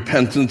outward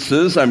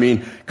repentances.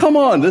 Come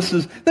on. This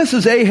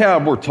is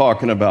Ahab we're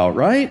talking about,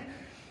 right?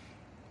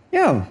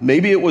 Yeah,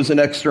 maybe it was an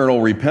external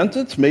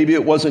repentance. Maybe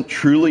it wasn't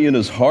truly in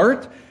his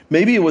heart.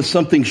 Maybe it was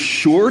something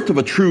short of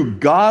a true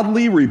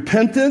godly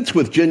repentance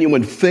with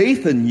genuine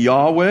faith in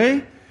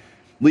Yahweh,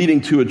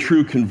 leading to a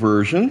true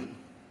conversion.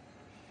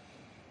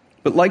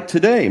 But like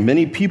today,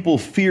 many people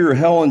fear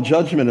hell and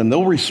judgment, and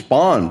they'll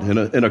respond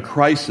in a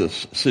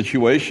crisis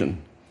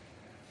situation.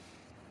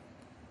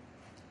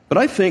 But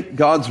I think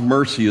God's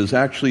mercy is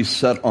actually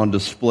set on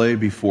display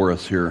before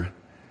us here.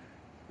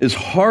 As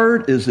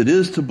hard as it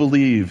is to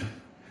believe,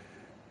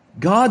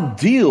 God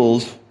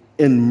deals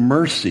in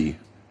mercy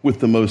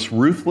with the most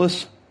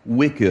ruthless,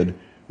 wicked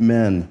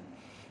men.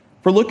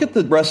 For look at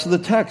the rest of the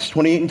text,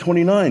 28 and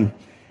 29.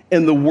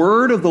 And the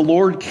word of the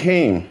Lord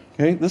came.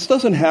 Okay, this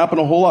doesn't happen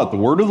a whole lot. The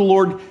word of the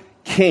Lord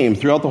came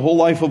throughout the whole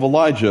life of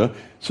Elijah.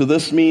 So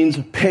this means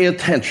pay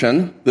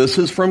attention. This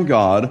is from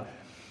God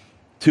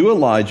to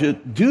Elijah.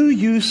 Do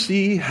you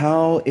see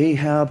how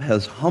Ahab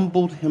has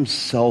humbled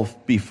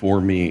himself before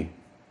me?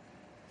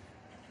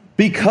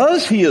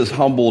 Because he has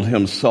humbled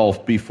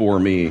himself before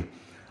me,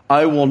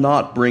 I will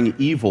not bring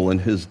evil in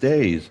his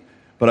days,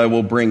 but I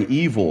will bring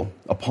evil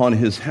upon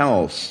his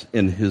house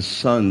in his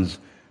son's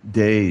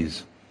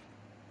days.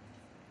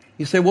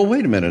 You say, well,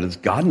 wait a minute, is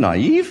God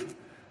naive?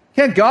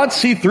 Can't God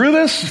see through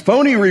this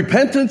phony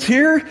repentance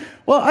here?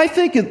 Well, I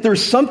think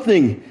there's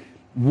something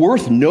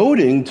worth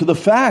noting to the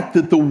fact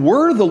that the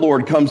word of the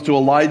Lord comes to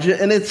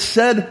Elijah, and it's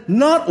said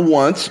not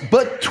once,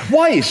 but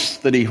twice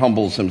that he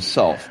humbles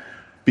himself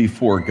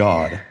before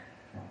God.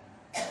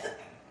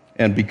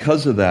 And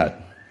because of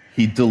that,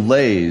 he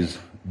delays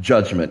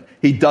judgment.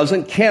 He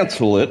doesn't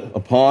cancel it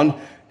upon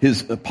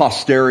his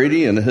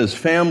posterity and his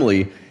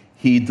family.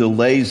 He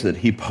delays it.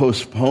 He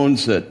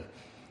postpones it.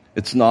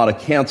 It's not a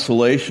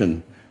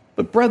cancellation.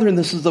 But brethren,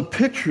 this is a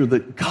picture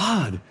that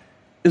God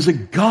is a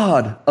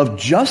God of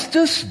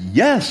justice,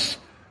 yes,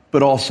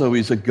 but also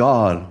he's a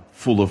God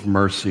full of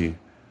mercy.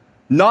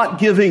 Not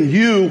giving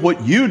you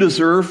what you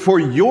deserve for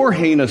your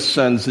heinous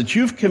sins that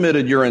you've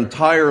committed your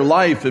entire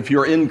life if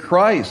you're in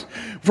Christ.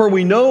 For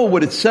we know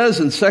what it says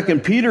in 2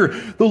 Peter,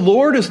 the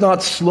Lord is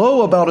not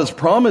slow about his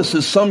promise,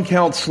 as some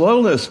count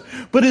slowness,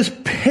 but is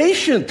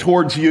patient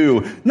towards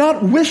you,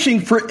 not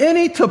wishing for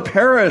any to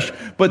perish,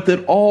 but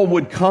that all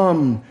would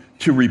come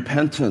to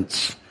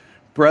repentance.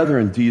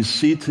 Brethren, do you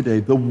see today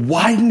the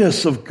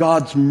wideness of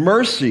God's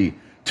mercy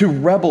to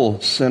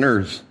rebel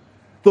sinners?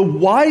 The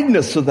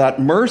wideness of that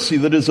mercy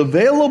that is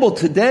available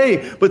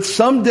today, but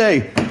someday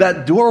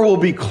that door will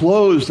be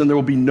closed and there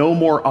will be no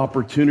more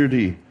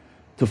opportunity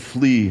to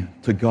flee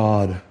to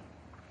God.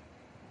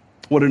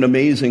 What an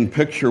amazing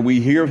picture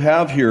we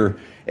have here.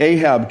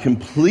 Ahab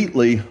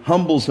completely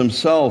humbles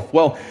himself.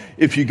 Well,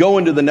 if you go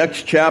into the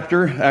next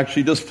chapter,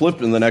 actually just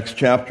flip in the next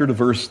chapter to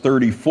verse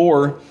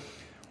 34,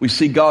 we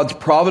see God's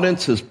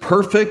providence is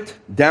perfect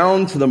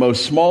down to the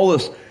most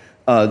smallest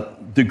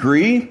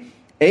degree.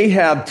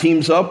 Ahab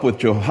teams up with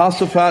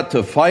Jehoshaphat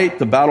to fight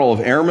the battle of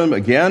Aram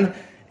again.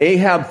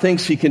 Ahab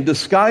thinks he can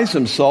disguise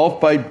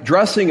himself by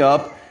dressing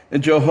up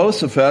in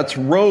Jehoshaphat's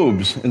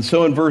robes. And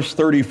so in verse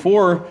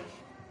 34,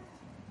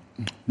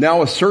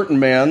 now a certain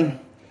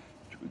man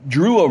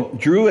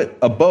drew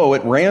a bow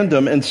at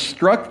random and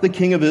struck the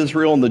king of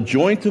Israel in the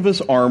joint of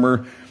his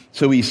armor.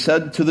 So he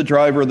said to the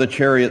driver of the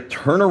chariot,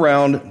 turn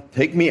around,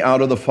 take me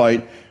out of the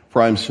fight,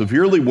 for I am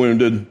severely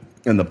wounded.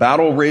 And the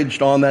battle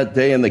raged on that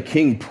day, and the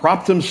king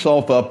propped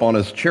himself up on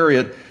his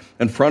chariot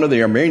in front of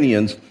the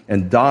Arameans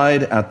and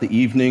died at the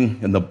evening,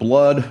 and the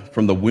blood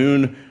from the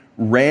wound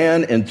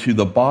ran into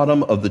the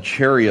bottom of the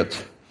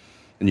chariot.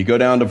 And you go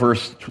down to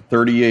verse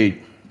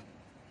 38.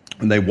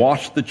 And they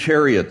washed the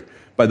chariot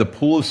by the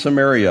pool of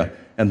Samaria,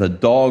 and the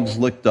dogs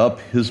licked up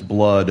his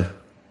blood.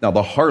 Now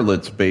the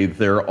harlots bathed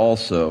there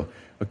also,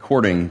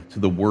 according to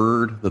the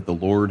word that the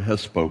Lord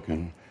has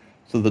spoken.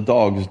 So the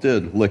dogs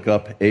did lick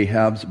up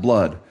Ahab's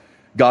blood.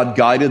 God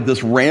guided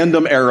this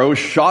random arrow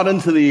shot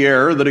into the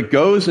air that it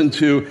goes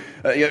into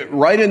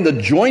right in the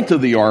joint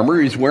of the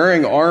armor. He's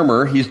wearing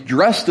armor. He's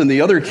dressed in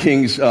the other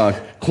king's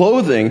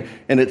clothing,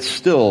 and it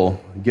still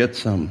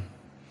gets him.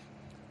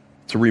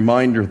 It's a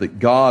reminder that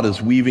God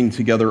is weaving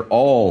together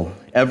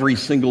every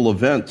single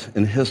event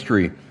in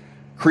history,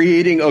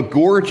 creating a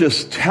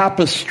gorgeous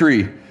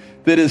tapestry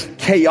that is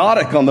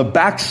chaotic on the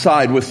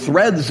backside with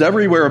threads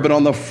everywhere, but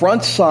on the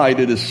front side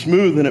it is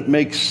smooth and it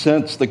makes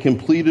sense, the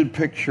completed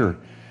picture.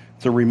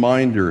 It's a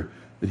reminder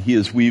that he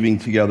is weaving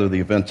together the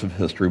events of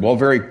history. Well,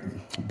 very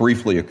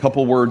briefly, a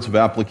couple words of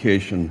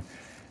application.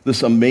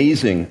 This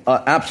amazing,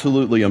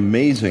 absolutely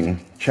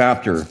amazing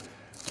chapter,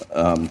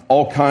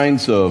 all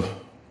kinds of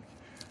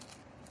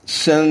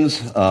sins,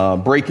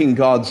 breaking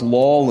God's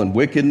law and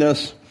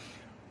wickedness.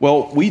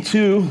 Well, we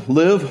too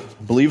live,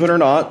 believe it or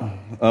not,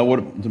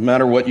 no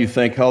matter what you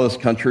think, how this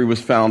country was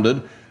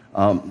founded,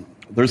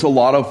 there's a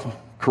lot of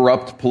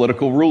corrupt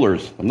political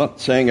rulers. I'm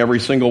not saying every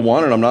single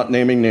one, and I'm not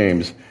naming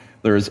names.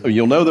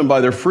 You'll know them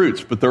by their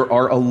fruits, but there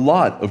are a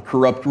lot of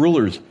corrupt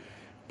rulers.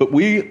 But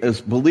we, as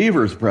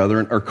believers,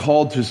 brethren, are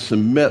called to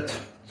submit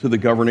to the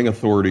governing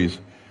authorities.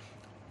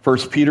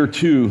 1 Peter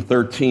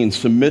 2:13,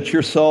 submit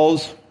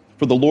yourselves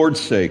for the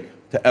Lord's sake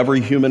to every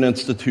human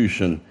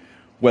institution,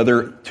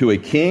 whether to a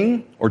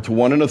king or to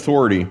one in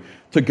authority,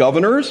 to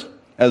governors,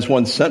 as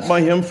one sent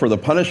by him for the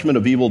punishment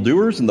of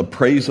evildoers and the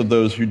praise of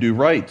those who do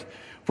right.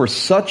 For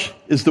such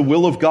is the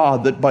will of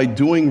God, that by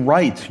doing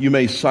right you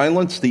may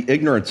silence the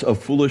ignorance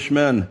of foolish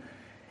men.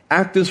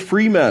 Act as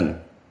free men,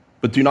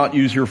 but do not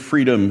use your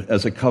freedom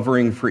as a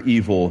covering for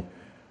evil,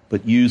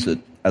 but use it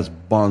as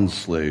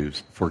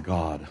bondslaves for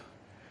God.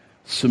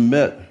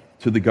 Submit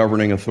to the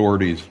governing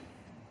authorities.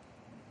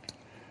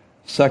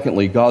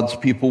 Secondly, God's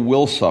people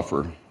will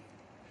suffer,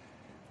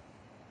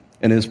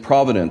 and his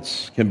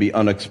providence can be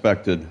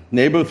unexpected.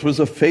 Naboth was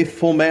a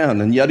faithful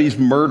man, and yet he's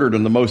murdered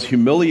in the most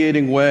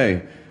humiliating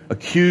way,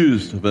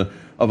 accused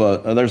of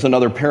there's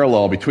another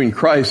parallel between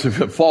Christ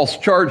and false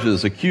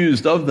charges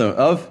accused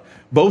of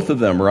both of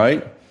them,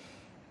 right?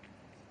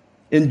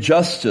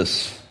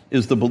 Injustice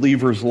is the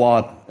believer's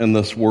lot in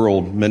this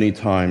world many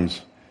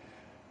times.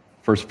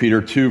 1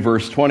 Peter 2,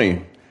 verse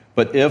 20.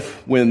 But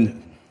if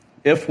when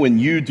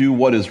you do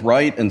what is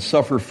right and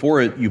suffer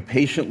for it, you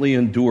patiently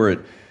endure it,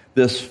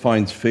 this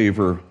finds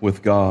favor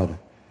with God.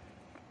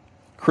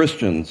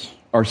 Christians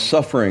are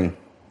suffering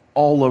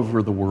all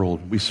over the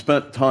world. We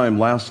spent time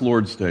last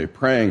Lord's Day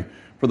praying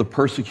for the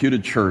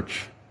persecuted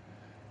church.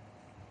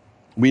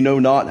 We know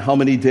not how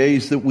many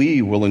days that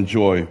we will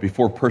enjoy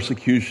before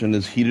persecution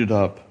is heated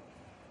up.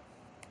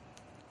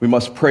 We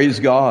must praise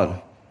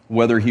God,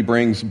 whether he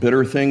brings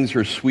bitter things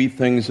or sweet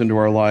things into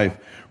our life.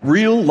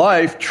 Real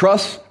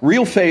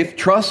faith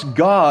trusts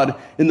God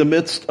in the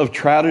midst of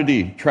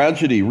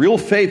tragedy. Real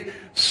faith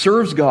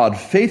serves God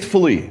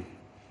faithfully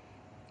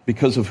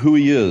because of who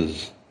he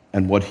is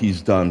and what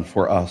he's done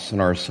for us in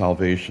our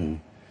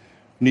salvation.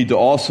 We need to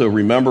also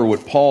remember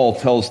what Paul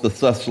tells the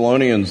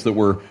Thessalonians that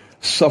were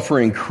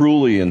suffering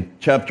cruelly in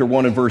chapter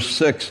 1 and verse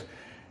 6.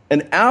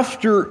 And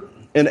after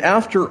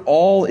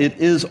all, it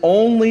is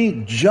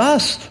only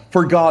just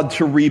for God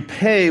to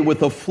repay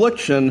with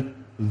affliction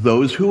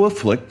those who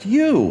afflict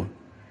you,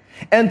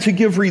 and to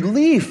give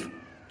relief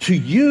to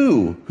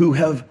you who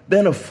have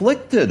been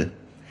afflicted,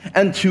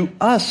 and to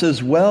us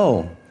as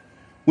well,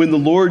 when the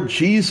Lord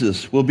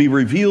Jesus will be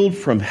revealed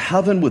from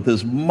heaven with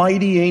his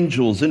mighty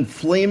angels in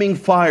flaming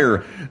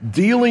fire,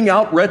 dealing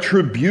out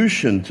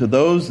retribution to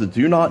those that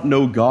do not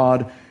know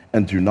God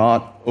and do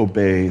not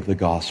obey the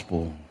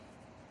gospel.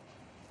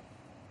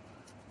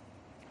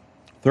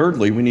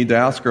 Thirdly, we need to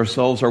ask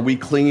ourselves, are we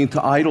clinging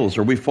to idols?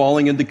 Are we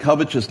falling into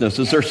covetousness?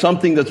 Is there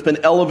something that's been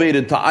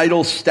elevated to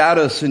idol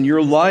status in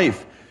your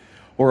life?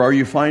 Or are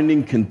you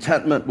finding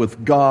contentment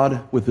with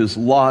God, with his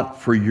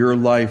lot for your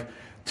life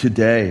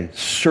today?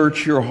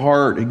 Search your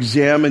heart.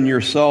 Examine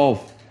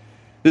yourself.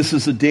 This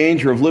is the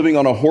danger of living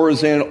on a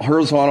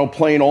horizontal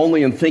plane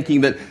only and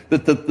thinking that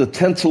the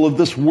tinsel of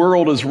this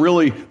world is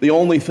really the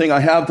only thing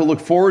I have to look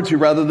forward to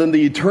rather than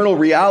the eternal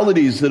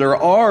realities that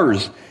are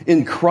ours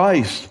in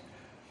Christ.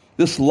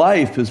 This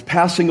life is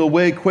passing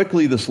away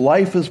quickly. This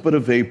life is but a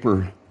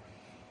vapor.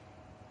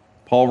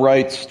 Paul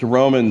writes to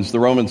Romans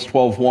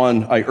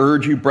 12:1, I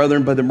urge you,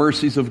 brethren, by the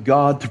mercies of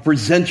God, to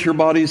present your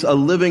bodies a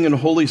living and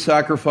holy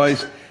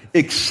sacrifice,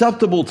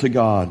 acceptable to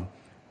God,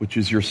 which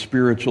is your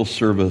spiritual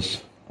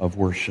service of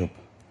worship.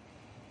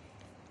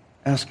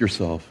 Ask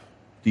yourself,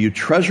 do you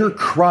treasure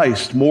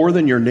Christ more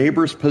than your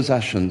neighbor's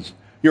possessions,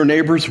 your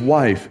neighbor's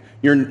wife,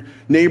 your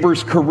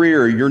neighbor's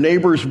career, your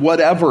neighbor's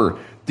whatever?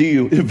 Do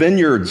you,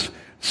 vineyards,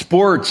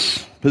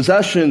 sports,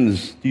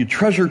 possessions, do you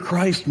treasure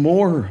Christ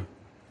more?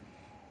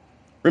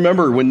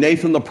 Remember when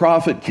Nathan the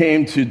prophet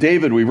came to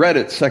David, we read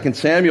it, 2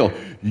 Samuel,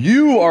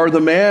 you are the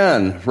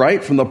man,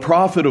 right, from the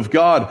prophet of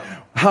God.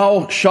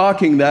 How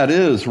shocking that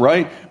is,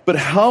 right? But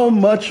how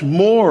much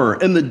more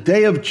in the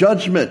day of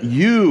judgment,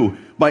 you,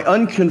 my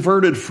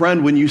unconverted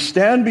friend, when you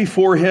stand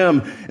before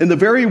him in the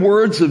very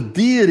words of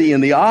deity in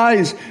the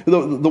eyes, the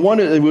one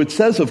it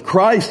says of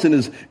Christ in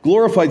his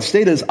glorified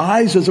state, his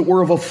eyes as it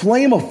were of a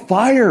flame of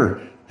fire.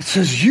 It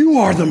says, you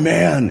are the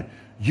man.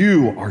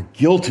 You are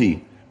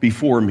guilty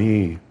before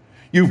me.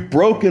 You've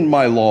broken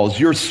my laws.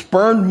 You've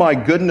spurned my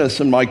goodness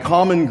and my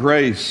common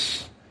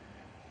grace.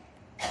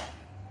 You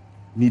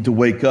need to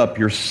wake up.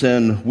 Your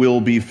sin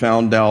will be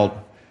found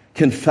out.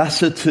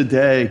 Confess it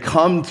today.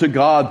 Come to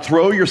God.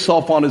 Throw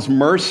yourself on his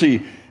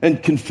mercy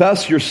and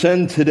confess your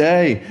sin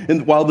today.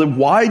 And while the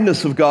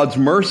wideness of God's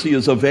mercy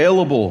is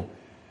available,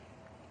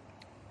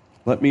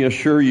 let me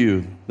assure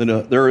you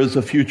that there is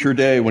a future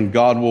day when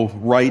God will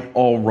right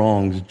all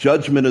wrongs.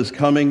 Judgment is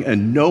coming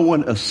and no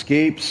one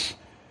escapes.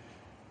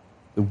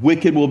 The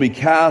wicked will be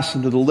cast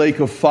into the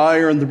lake of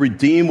fire, and the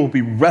redeemed will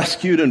be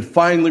rescued and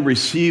finally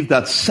receive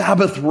that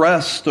Sabbath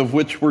rest of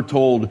which we're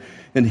told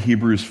in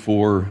Hebrews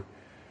 4.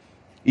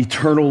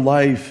 Eternal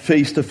life,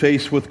 face to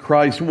face with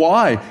Christ.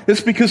 Why?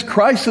 It's because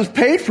Christ has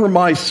paid for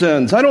my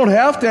sins. I don't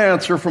have to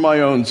answer for my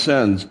own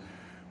sins.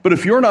 But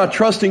if you're not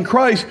trusting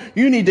Christ,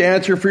 you need to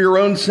answer for your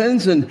own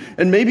sins. And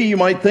maybe you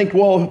might think,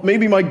 well,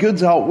 maybe my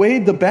goods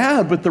outweighed the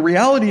bad. But the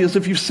reality is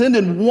if you've sinned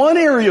in one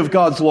area of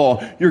God's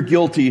law, you're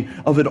guilty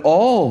of it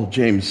all,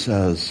 James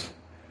says.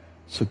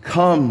 So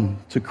come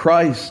to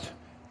Christ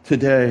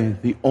today,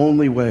 the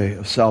only way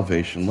of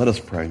salvation. Let us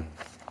pray.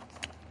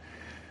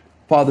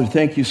 Father,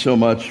 thank you so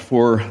much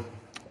for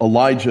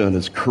Elijah and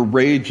his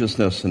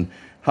courageousness and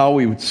how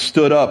he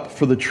stood up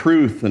for the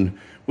truth and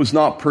was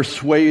not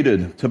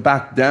persuaded to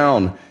back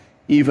down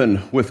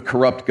even with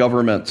corrupt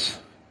governments.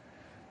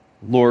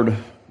 Lord,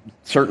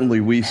 certainly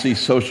we see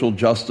social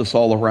justice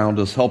all around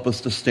us. Help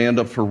us to stand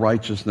up for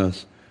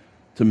righteousness,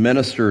 to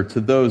minister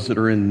to those that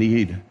are in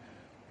need.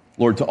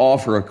 Lord, to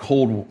offer a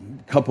cold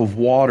cup of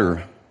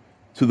water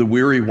to the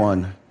weary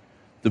one,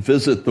 to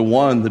visit the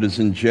one that is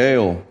in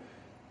jail.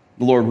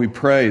 Lord, we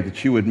pray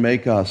that you would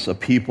make us a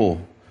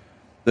people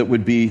that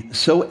would be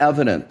so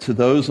evident to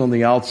those on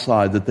the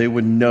outside that they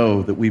would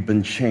know that we've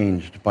been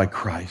changed by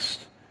Christ.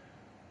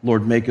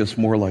 Lord, make us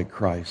more like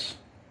Christ.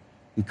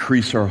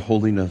 Increase our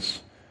holiness.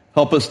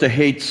 Help us to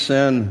hate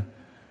sin.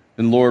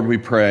 And Lord, we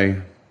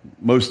pray,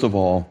 most of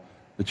all,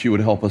 that you would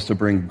help us to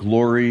bring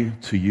glory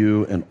to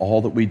you in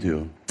all that we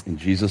do. In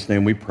Jesus'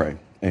 name we pray.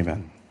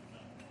 Amen.